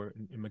lead score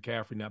and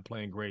McCaffrey not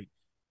playing great.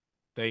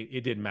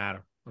 It didn't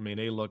matter. I mean,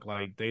 they looked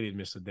like they didn't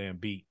miss a damn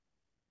beat.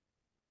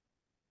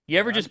 You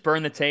ever just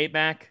burn the tape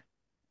back?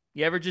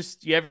 You ever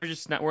just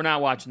not, we're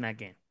not watching that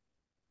game?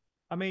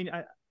 I mean,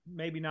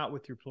 maybe not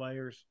with your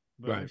players,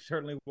 but right. We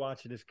certainly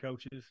watch it as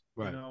coaches.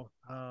 Right.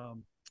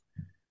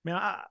 Man,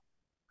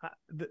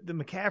 the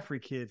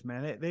McCaffrey kids,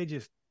 man,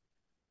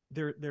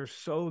 they're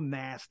so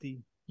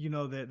nasty.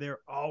 That they're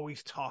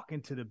always talking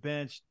to the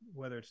bench,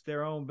 whether it's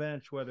their own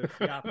bench, whether it's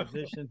the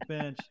opposition's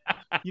bench.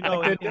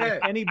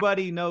 If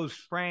anybody knows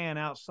Fran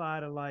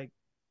outside of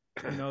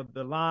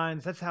the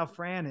lines, that's how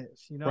Fran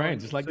is. Fran,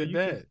 just like their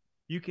dad.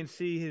 You can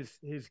see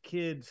his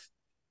kids,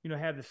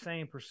 have the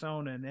same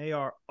persona, and they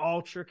are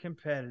ultra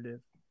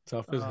competitive,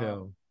 tough as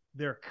hell.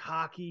 They're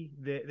cocky.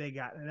 They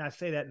got, and I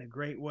say that in a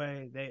great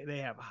way. They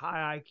have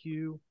high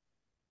IQ.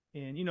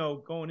 And,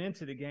 going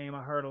into the game,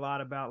 I heard a lot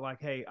about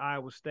hey,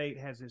 Iowa State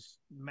has this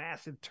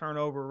massive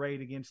turnover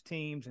rate against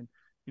teams, and,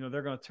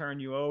 they're going to turn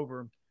you over.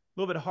 A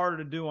little bit harder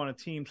to do on a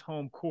team's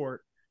home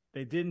court.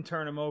 They didn't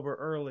turn them over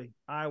early.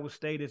 Iowa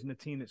State isn't a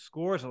team that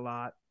scores a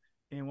lot.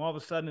 And all of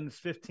a sudden it's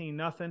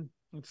 15-0.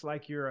 It's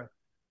like you're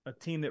a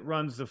team that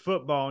runs the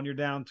football and you're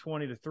down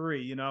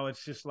 20-3.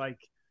 It's just like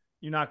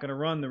you're not going to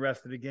run the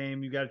rest of the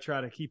game. You got to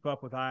try to keep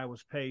up with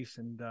Iowa's pace,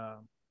 and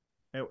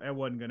it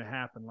wasn't going to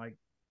happen. Like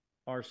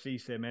RC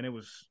said, man, it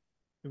was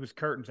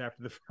curtains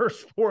after the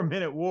first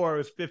 4-minute war. It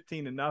was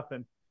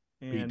 15-0,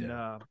 and in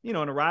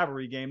a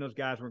rivalry game, those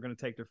guys weren't going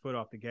to take their foot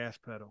off the gas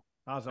pedal.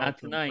 I was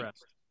also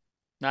impressed.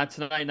 Not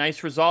tonight.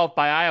 Nice resolve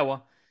by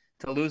Iowa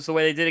to lose the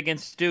way they did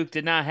against Duke.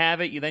 Did not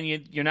have it. You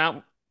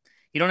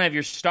don't have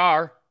your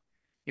star.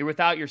 You're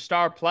without your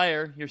star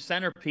player, your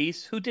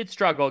centerpiece, who did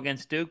struggle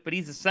against Duke, but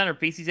he's the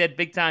centerpiece. He's had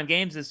big-time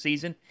games this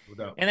season,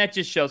 and that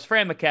just shows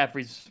Fran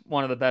McCaffrey's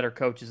one of the better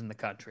coaches in the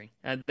country,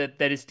 and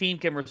that his team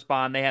can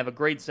respond. They have a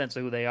great sense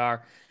of who they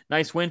are.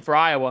 Nice win for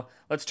Iowa.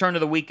 Let's turn to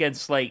the weekend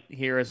slate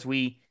here as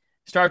we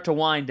start to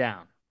wind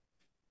down.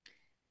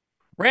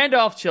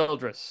 Randolph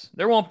Childress,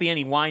 there won't be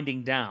any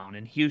winding down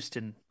in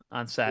Houston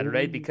on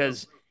Saturday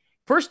because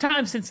first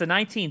time since the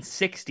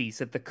 1960s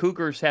that the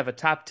Cougars have a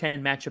top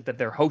 10 matchup that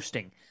they're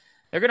hosting.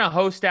 They're going to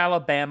host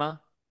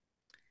Alabama.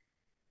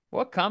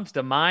 What comes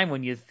to mind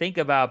when you think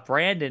about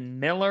Brandon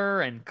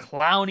Miller and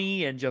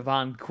Clowney and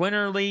Javon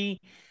Quinterly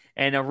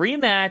and a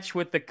rematch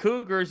with the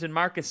Cougars and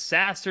Marcus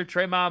Sasser,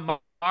 Tremont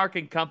Mark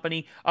and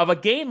company of a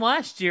game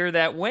last year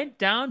that went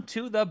down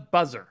to the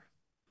buzzer?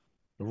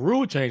 The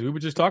rule change. We were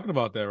just talking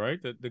about that, right?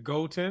 The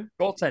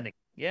goaltending.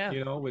 Yeah.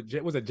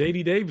 Was it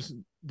J.D.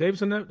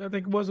 Davison that I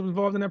think was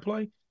involved in that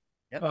play?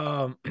 Yep.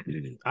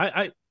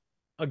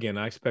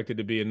 I expect it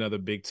to be another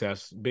big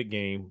big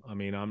game. I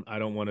mean, I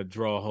don't want to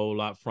draw a whole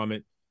lot from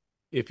it.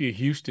 If you're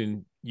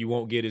Houston, you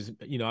won't get as,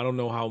 I don't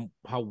know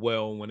how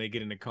well when they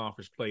get into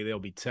conference play, they'll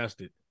be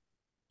tested.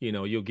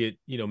 You'll get,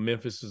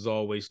 Memphis is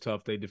always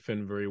tough. They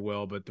defend very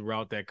well, but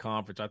throughout that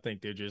conference, I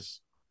think they're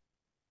just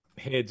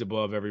heads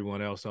above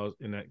everyone else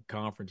in that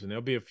conference. And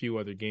there'll be a few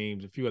other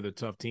games, a few other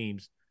tough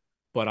teams,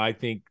 but I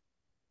think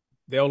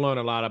they'll learn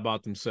a lot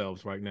about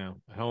themselves right now.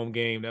 A home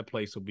game, that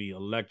place will be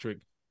electric,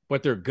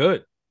 but they're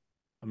good.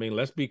 I mean,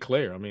 let's be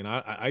clear. I mean,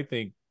 I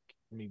think,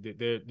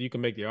 you can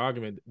make the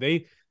argument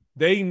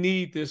they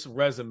need this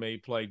resume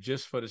play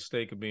just for the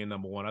sake of being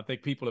number one. I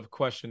think people have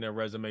questioned their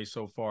resume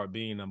so far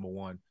being number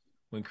one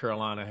when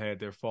Carolina had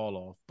their fall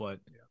off. But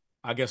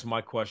I guess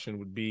my question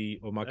would be,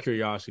 or my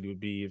curiosity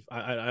would be, if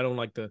I don't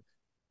like to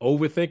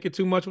overthink it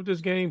too much with this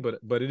game,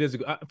 but it is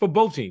for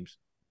both teams.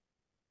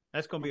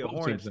 That's going to be a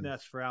hornet's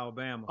nest for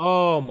Alabama.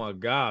 Oh my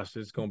gosh,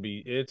 it's going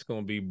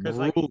to be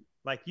brutal.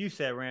 Like you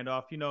said,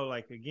 Randolph,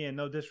 again,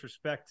 no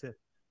disrespect to,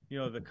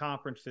 the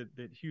conference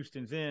that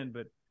Houston's in,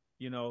 but,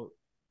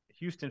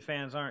 Houston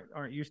fans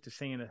aren't used to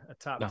seeing a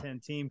top 10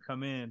 team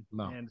come in,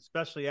 and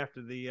especially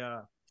after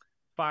the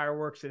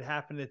fireworks that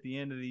happened at the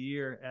end of the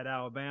year at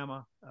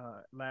Alabama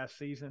last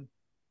season.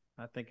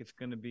 I think it's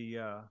going to be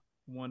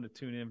one to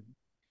tune in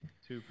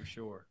to for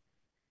sure.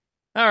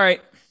 All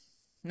right,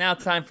 now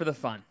time for the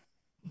fun.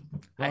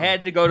 I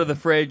had to go to the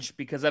fridge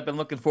because I've been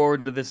looking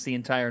forward to this the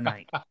entire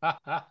night.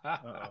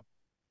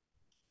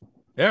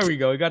 There we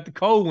go. We got the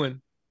cold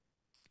one.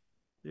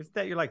 Is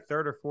that your like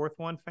third or fourth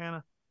one,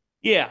 Fana?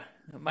 Yeah,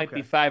 it might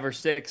be 5 or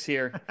 6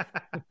 here.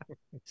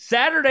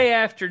 Saturday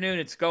afternoon,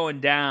 it's going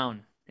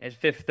down at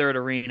Fifth Third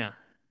Arena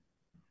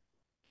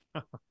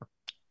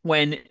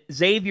when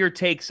Xavier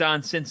takes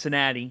on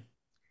Cincinnati.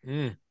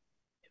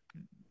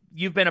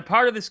 You've been a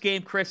part of this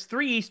game, Chris.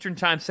 3 Eastern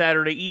time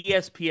Saturday,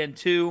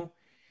 ESPN2.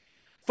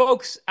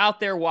 Folks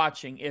out there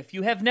watching, if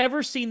you have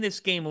never seen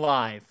this game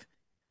live,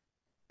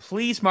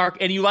 please mark,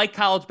 and you like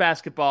college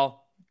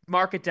basketball,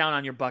 mark it down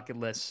on your bucket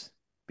list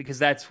because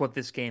that's what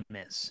this game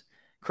is.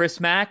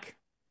 Chris Mack,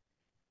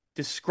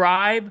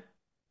 describe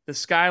the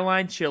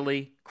Skyline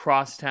Chili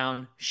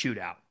Crosstown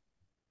Shootout.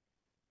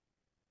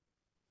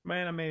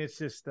 Man, I mean, it's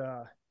just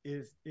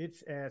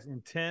it's as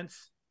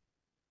intense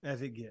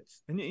as it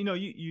gets, and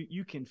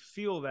you can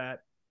feel that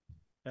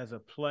as a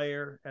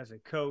player, as a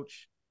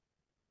coach,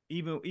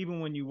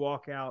 even when you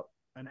walk out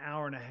an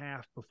hour and a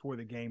half before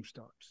the game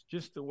starts.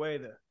 Just the way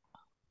the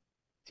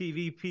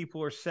TV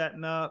people are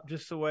setting up,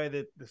 just the way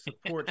that the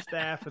support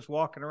staff is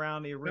walking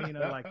around the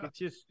arena, like it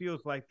just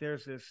feels like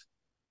there's this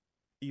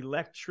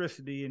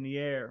electricity in the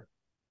air.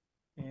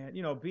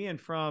 And being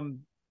from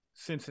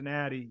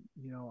Cincinnati,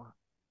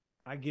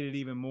 I get it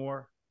even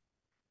more.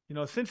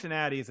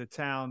 Cincinnati is a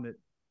town that,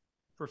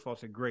 first of all,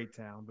 it's a great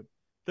town, but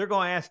they're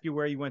going to ask you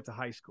where you went to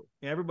high school.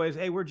 Everybody's,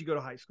 hey, where'd you go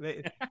to high school?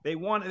 They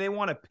want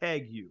to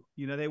peg you.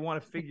 They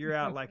want to figure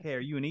out like, hey, are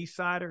you an East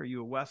Sider? Are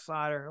you a West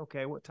Sider?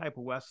 Okay, what type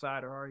of West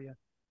Sider are you?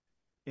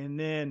 And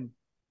then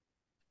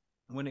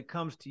when it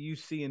comes to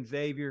UC and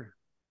Xavier,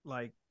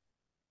 like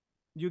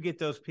you get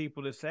those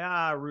people that say,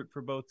 I root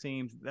for both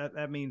teams.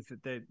 That means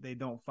that they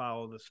don't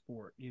follow the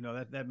sport.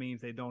 That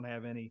means they don't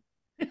have any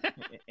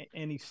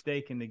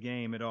stake in the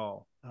game at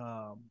all.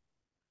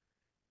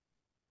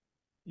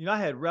 I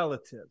had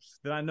relatives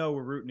that I know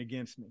were rooting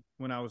against me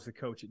when I was the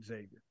coach at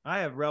Xavier.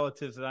 I have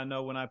relatives that I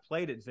know when I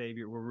played at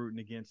Xavier were rooting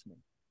against me.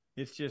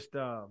 It's just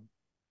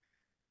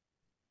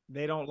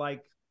they don't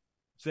like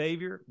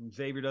Xavier, and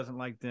Xavier doesn't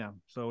like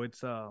them. So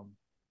it's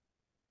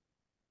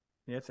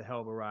it's a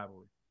hell of a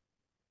rivalry.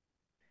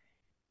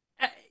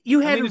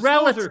 You had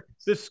relatives.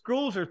 The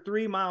schools are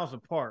 3 miles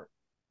apart.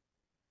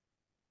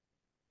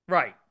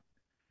 Right.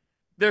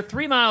 They're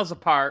 3 miles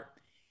apart.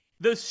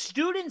 The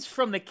students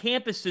from the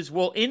campuses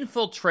will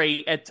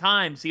infiltrate at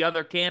times the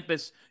other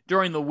campus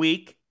during the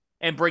week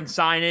and bring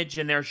signage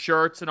and their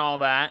shirts and all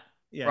that.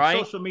 Yeah,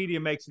 right? Social media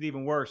makes it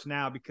even worse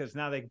now because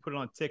now they can put it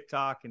on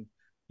TikTok and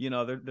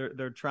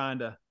they're trying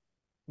to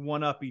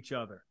one up each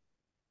other.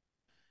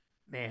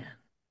 Man,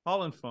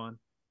 all in fun.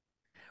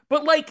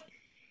 But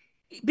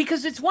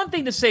because it's one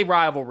thing to say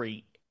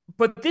rivalry,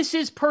 but this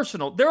is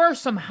personal. There are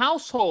some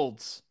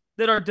households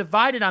that are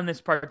divided on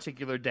this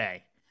particular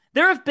day.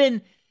 There's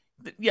been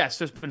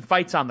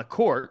fights on the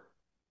court.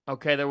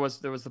 Okay, there was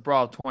the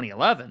brawl of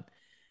 2011.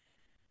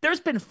 There's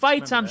been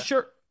fights, I'm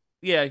sure.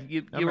 Yeah,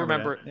 you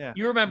remember yeah.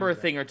 You remember a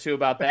thing or two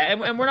about that.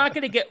 And we're not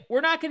going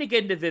to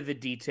get into vivid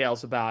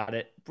details about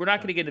it. We're not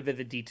going to get into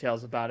vivid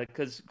details about it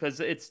cuz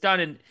it's done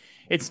and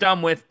it's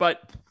done with,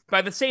 but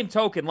by the same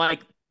token,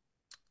 like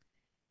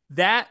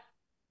that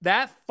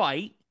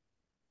fight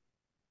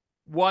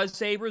was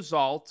a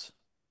result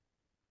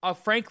of,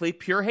 frankly,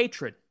 pure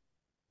hatred.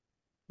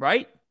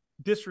 Right?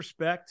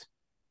 Disrespect.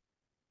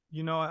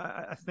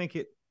 I think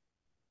it,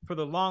 for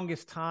the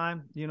longest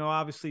time,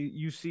 obviously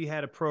UC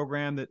had a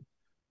program that,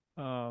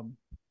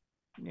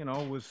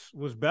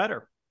 was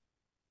better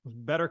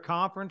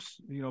conference,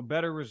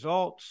 better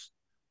results,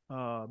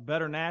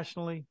 better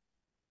nationally.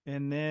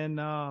 And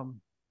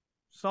then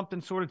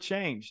something sort of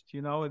changed,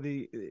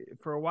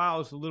 for a while it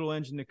was the little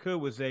engine that could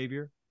with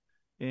Xavier.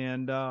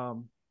 And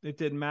it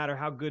didn't matter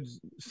how good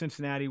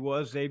Cincinnati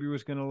was. Xavier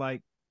was going to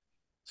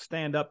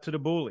stand up to the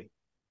bully.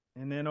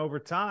 And then over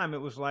time,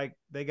 it was like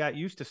they got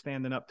used to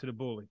standing up to the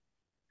bully.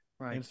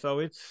 Right. And so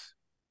it's,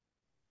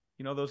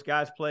 those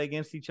guys play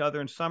against each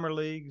other in summer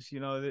leagues.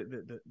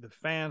 The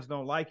fans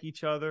don't like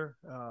each other.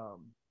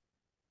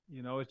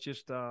 It's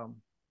just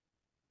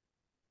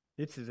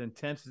it's as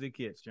intense as it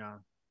gets,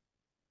 John.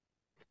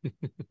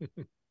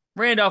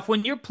 Randolph,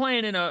 when you're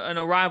playing in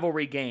a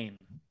rivalry game,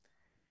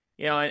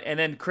 and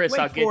then Chris,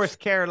 Wake Forest,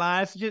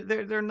 Carolina,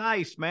 they're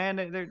nice, man.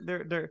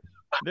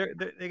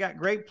 They got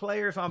great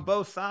players on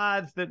both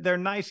sides. They're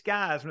nice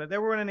guys.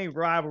 There weren't any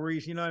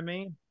rivalries, you know what I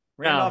mean?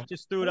 Randolph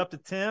just threw it up to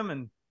Tim,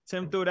 and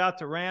Tim threw it out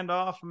to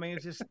Randolph. I mean,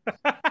 it's just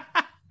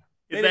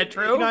is that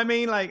true? You know what I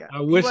mean? I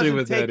wish it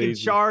was taking that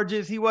easy.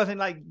 Charges. He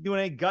wasn't doing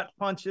any gut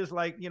punches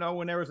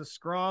when there was a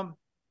scrum.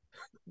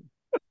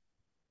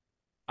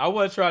 I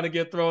was trying to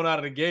get thrown out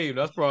of the game.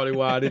 That's probably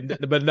why I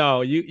didn't. But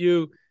no,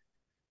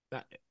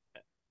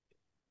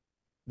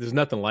 there's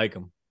nothing like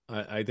them.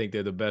 I think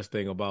they're the best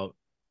thing about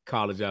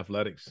college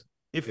athletics.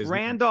 If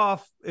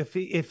Randolph, if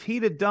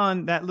he'd have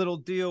done that little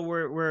deal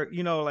where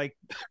like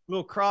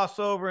little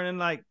crossover and then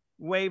like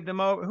waved him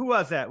over. Who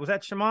was that? Was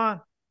that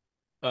Shaman?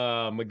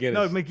 McGinnis.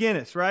 No,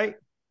 McGinnis, right?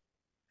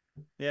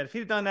 Yeah, if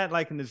he'd done that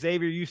like in the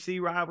Xavier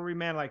UC rivalry,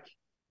 man, like,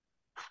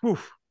 whew.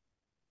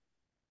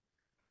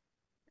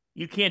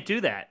 You can't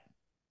do that.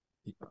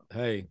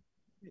 Hey,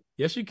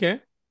 yes, you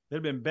can.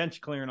 There'd have been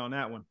bench clearing on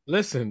that one.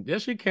 Listen,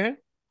 yes, you can.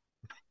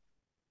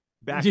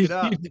 Back it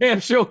up. You damn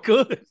sure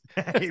could.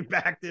 He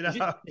backed it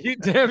up. You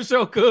damn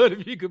sure could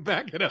if you could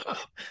back it up.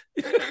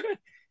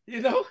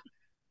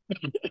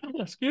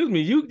 Excuse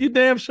me. You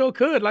damn sure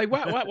could. Like,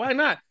 why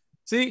not?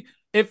 See,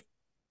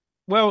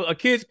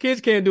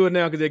 kids can't do it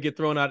now because they get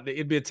thrown out.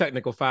 It'd be a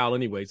technical foul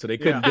anyway, so they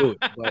couldn't do it.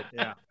 But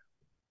yeah,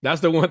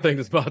 that's the one thing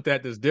that's about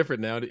that's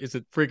different now. It's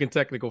a freaking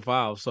technical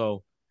foul.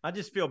 So I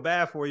just feel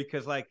bad for you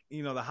because, like,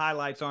 the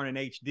highlights aren't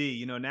in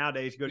HD.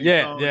 Nowadays you go to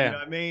your phone. Yeah. You know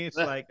what I mean? It's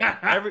like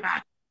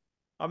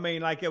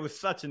it was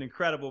such an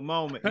incredible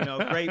moment.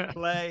 Great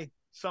play,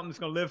 something that's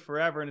gonna live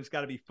forever, and it's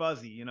got to be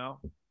fuzzy.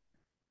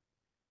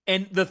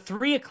 And the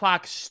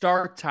 3:00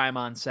 start time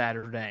on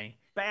Saturday,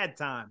 bad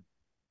time.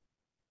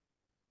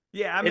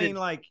 Yeah, I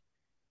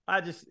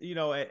just,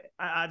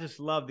 I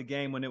just loved the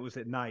game when it was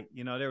at night.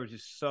 There was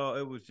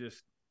it was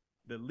just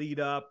the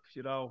lead up,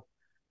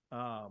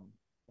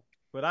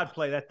 but I'd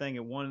play that thing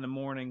at 1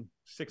 a.m,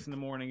 6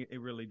 a.m. It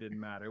really didn't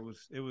matter.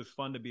 It was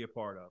fun to be a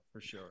part of,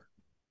 for sure.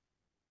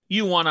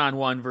 You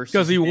one-on-one versus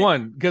because he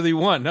won.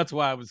 That's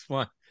why it was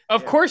fun.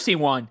 Of course he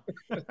won.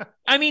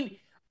 I mean,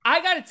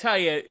 I got to tell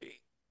you,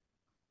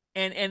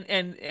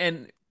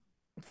 and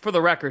for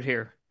the record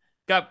here,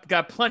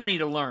 got plenty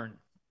to learn.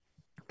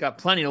 Got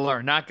plenty to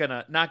learn. Not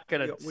gonna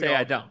say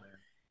I don't.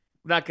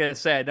 Not gonna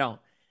say I don't.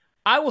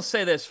 I will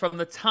say this from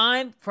the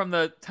time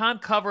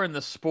covering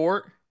the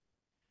sport.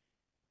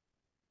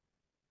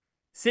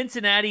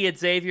 Cincinnati at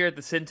Xavier at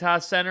the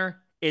Cintas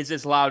Center is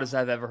as loud as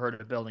I've ever heard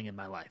a building in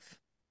my life.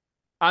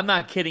 I'm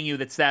not kidding you.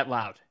 That's that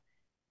loud.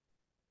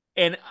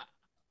 And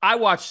I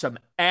watched some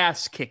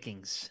ass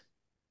kickings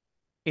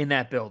in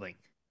that building.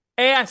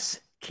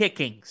 Ass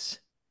kickings.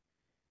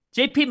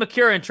 J.P.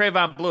 McCurry and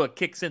Trayvon Blewett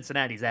kicked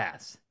Cincinnati's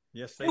ass.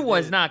 Yes, they did.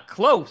 Was not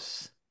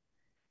close.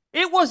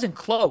 It wasn't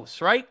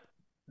close, right?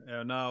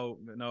 No,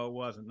 it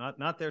wasn't.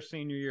 Not their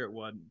senior year. It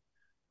wasn't.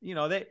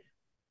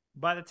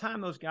 By the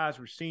time those guys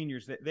were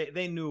seniors,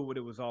 they knew what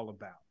it was all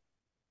about.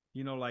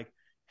 Like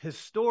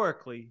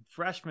historically,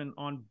 freshmen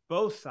on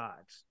both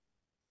sides,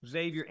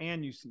 Xavier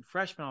and UC,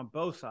 freshmen on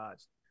both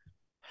sides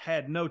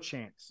had no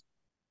chance.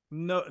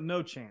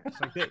 No chance.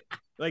 I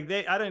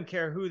didn't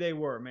care who they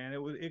were, man.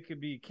 It could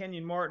be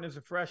Kenyon Martin as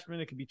a freshman.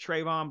 It could be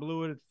Trayvon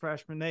Blewett as a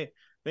freshman.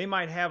 They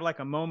might have like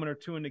a moment or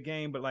two in the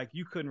game, but like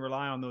you couldn't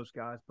rely on those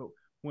guys. But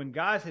when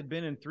guys had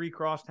been in 3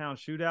 crosstown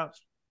shootouts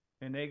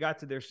and they got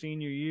to their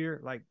senior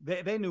year, like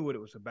they knew what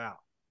it was about.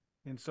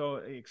 And so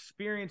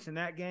experience in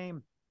that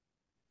game,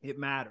 it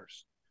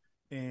matters.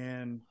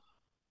 And,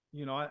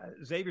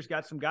 Xavier's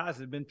got some guys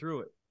that have been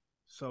through it.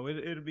 So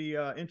it'll be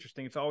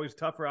interesting. It's always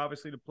tougher,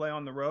 obviously, to play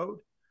on the road.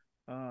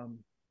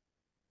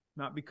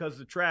 Not because of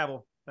the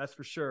travel, that's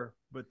for sure,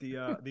 but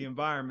the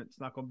environment's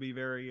not going to be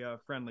very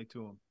friendly to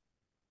them.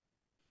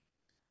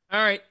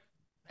 All right.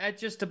 That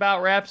just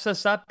about wraps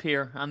us up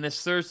here on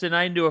this Thursday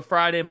night into a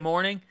Friday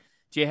morning.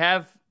 Do you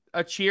have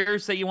a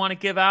cheers that you want to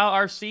give out,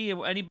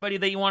 RC? Anybody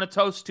that you want to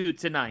toast to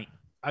tonight?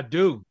 I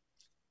do.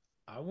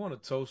 I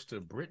want to toast to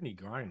Brittney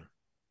Griner.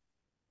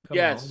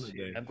 Yes,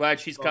 I'm glad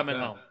she's coming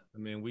home. I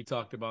mean, we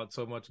talked about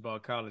so much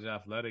about college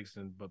athletics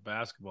but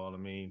basketball. I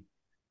mean,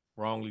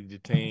 wrongly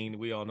detained.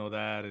 We all know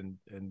that, and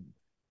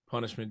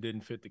punishment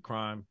didn't fit the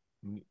crime.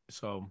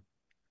 So,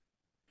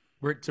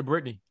 to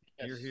Brittney,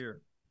 yes. You're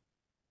here.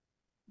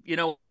 You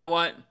know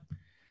what?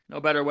 No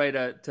better way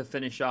to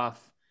finish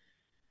off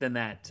than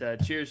that.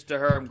 Cheers to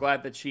her. I'm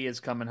glad that she is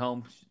coming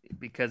home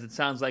because it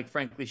sounds like,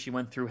 frankly, she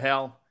went through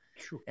hell,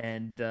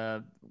 and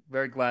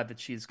very glad that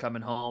she's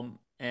coming home.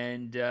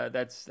 And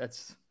that's a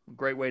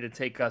great way to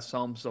take us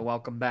home. So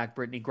welcome back,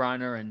 Brittney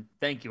Griner, and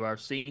thank you,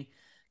 RC,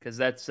 because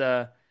that's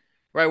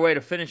right way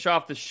to finish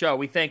off the show.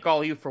 We thank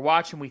all of you for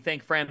watching. We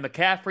thank Fran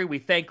McCaffrey. We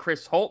thank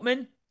Chris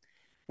Holtman.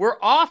 We're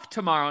off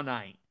tomorrow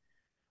night.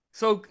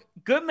 So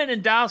Goodman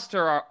and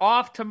Douster are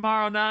off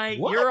tomorrow night.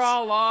 What? You're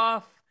all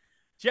off.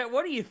 Jet,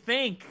 what do you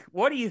think?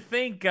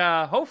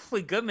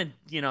 Hopefully Goodman,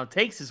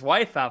 takes his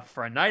wife out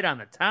for a night on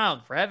the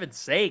town, for heaven's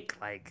sake.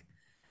 Like,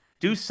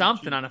 do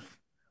something on a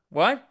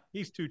what?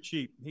 He's too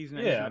cheap. He's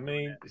not. Yeah, I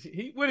mean,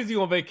 what is he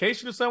on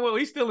vacation or somewhere?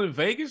 He's still in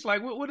Vegas.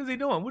 Like, what is he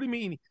doing? What do you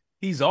mean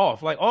he's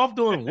off? Like, off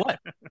doing what?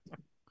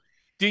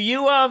 Do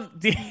you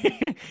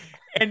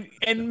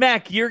and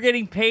Mac, you're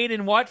getting paid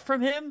in what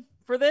from him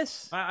for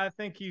this? I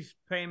think he's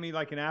paying me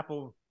like an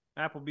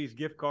Applebee's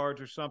gift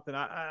cards or something.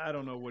 I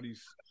don't know what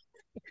he's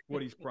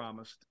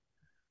promised.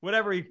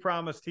 Whatever he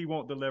promised, he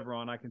won't deliver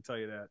on. I can tell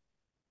you that.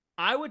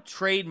 I would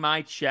trade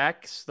my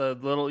checks, the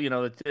little,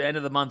 the end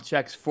of the month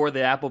checks, for the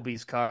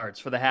Applebee's cards,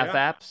 for the half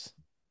apps.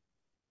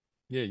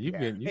 Yeah,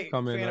 you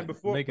come in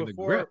making the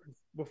grip.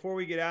 Before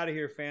we get out of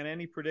here, fan,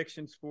 any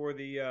predictions for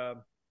the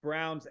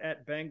Browns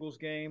at Bengals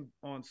game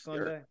on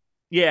Sunday? Sure.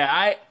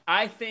 Yeah,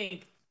 I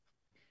think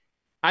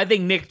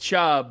Nick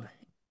Chubb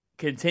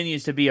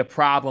continues to be a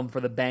problem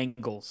for the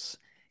Bengals.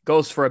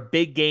 Goes for a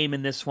big game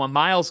in this one.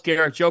 Myles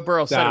Garrett, Joe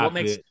Burrow said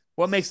it.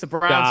 What makes the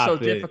Browns so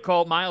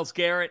difficult? Myles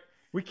Garrett.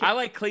 I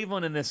like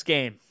Cleveland in this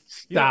game.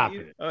 Stop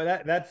it. Oh,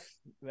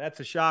 that's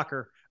a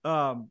shocker.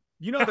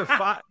 They're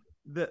five.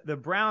 The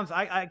Browns.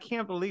 I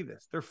can't believe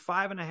this. They're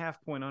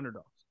 5.5-point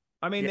underdogs.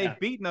 I mean, they've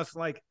beaten us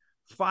like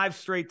 5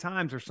 straight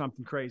times or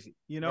something crazy.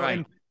 Right.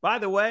 And by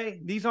the way,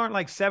 these aren't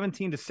like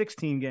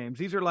 17-16 games.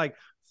 These are like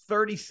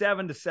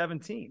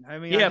 37-17. I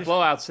mean,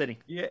 blowout city.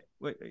 Yeah,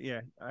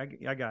 I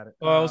got it.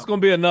 Well, it's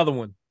gonna be another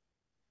one.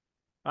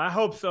 I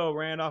hope so,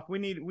 Randolph. We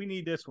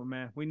need this one,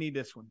 man. We need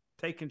this one.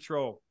 Take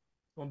control.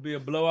 It's gonna be a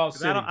blowout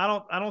city.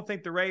 I don't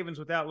think the Ravens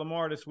without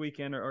Lamar this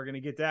weekend are going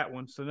to get that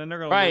one. So then they're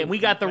going to right. And we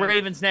got the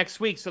Ravens next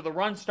week, so the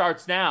run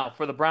starts now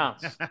for the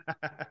Browns.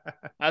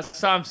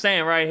 That's what I'm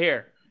saying right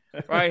here.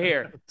 Right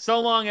here. So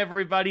long,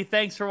 everybody.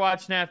 Thanks for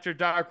watching After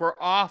Dark. We're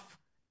off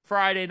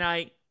Friday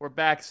night. We're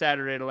back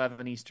Saturday at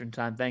 11 Eastern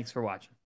time. Thanks for watching.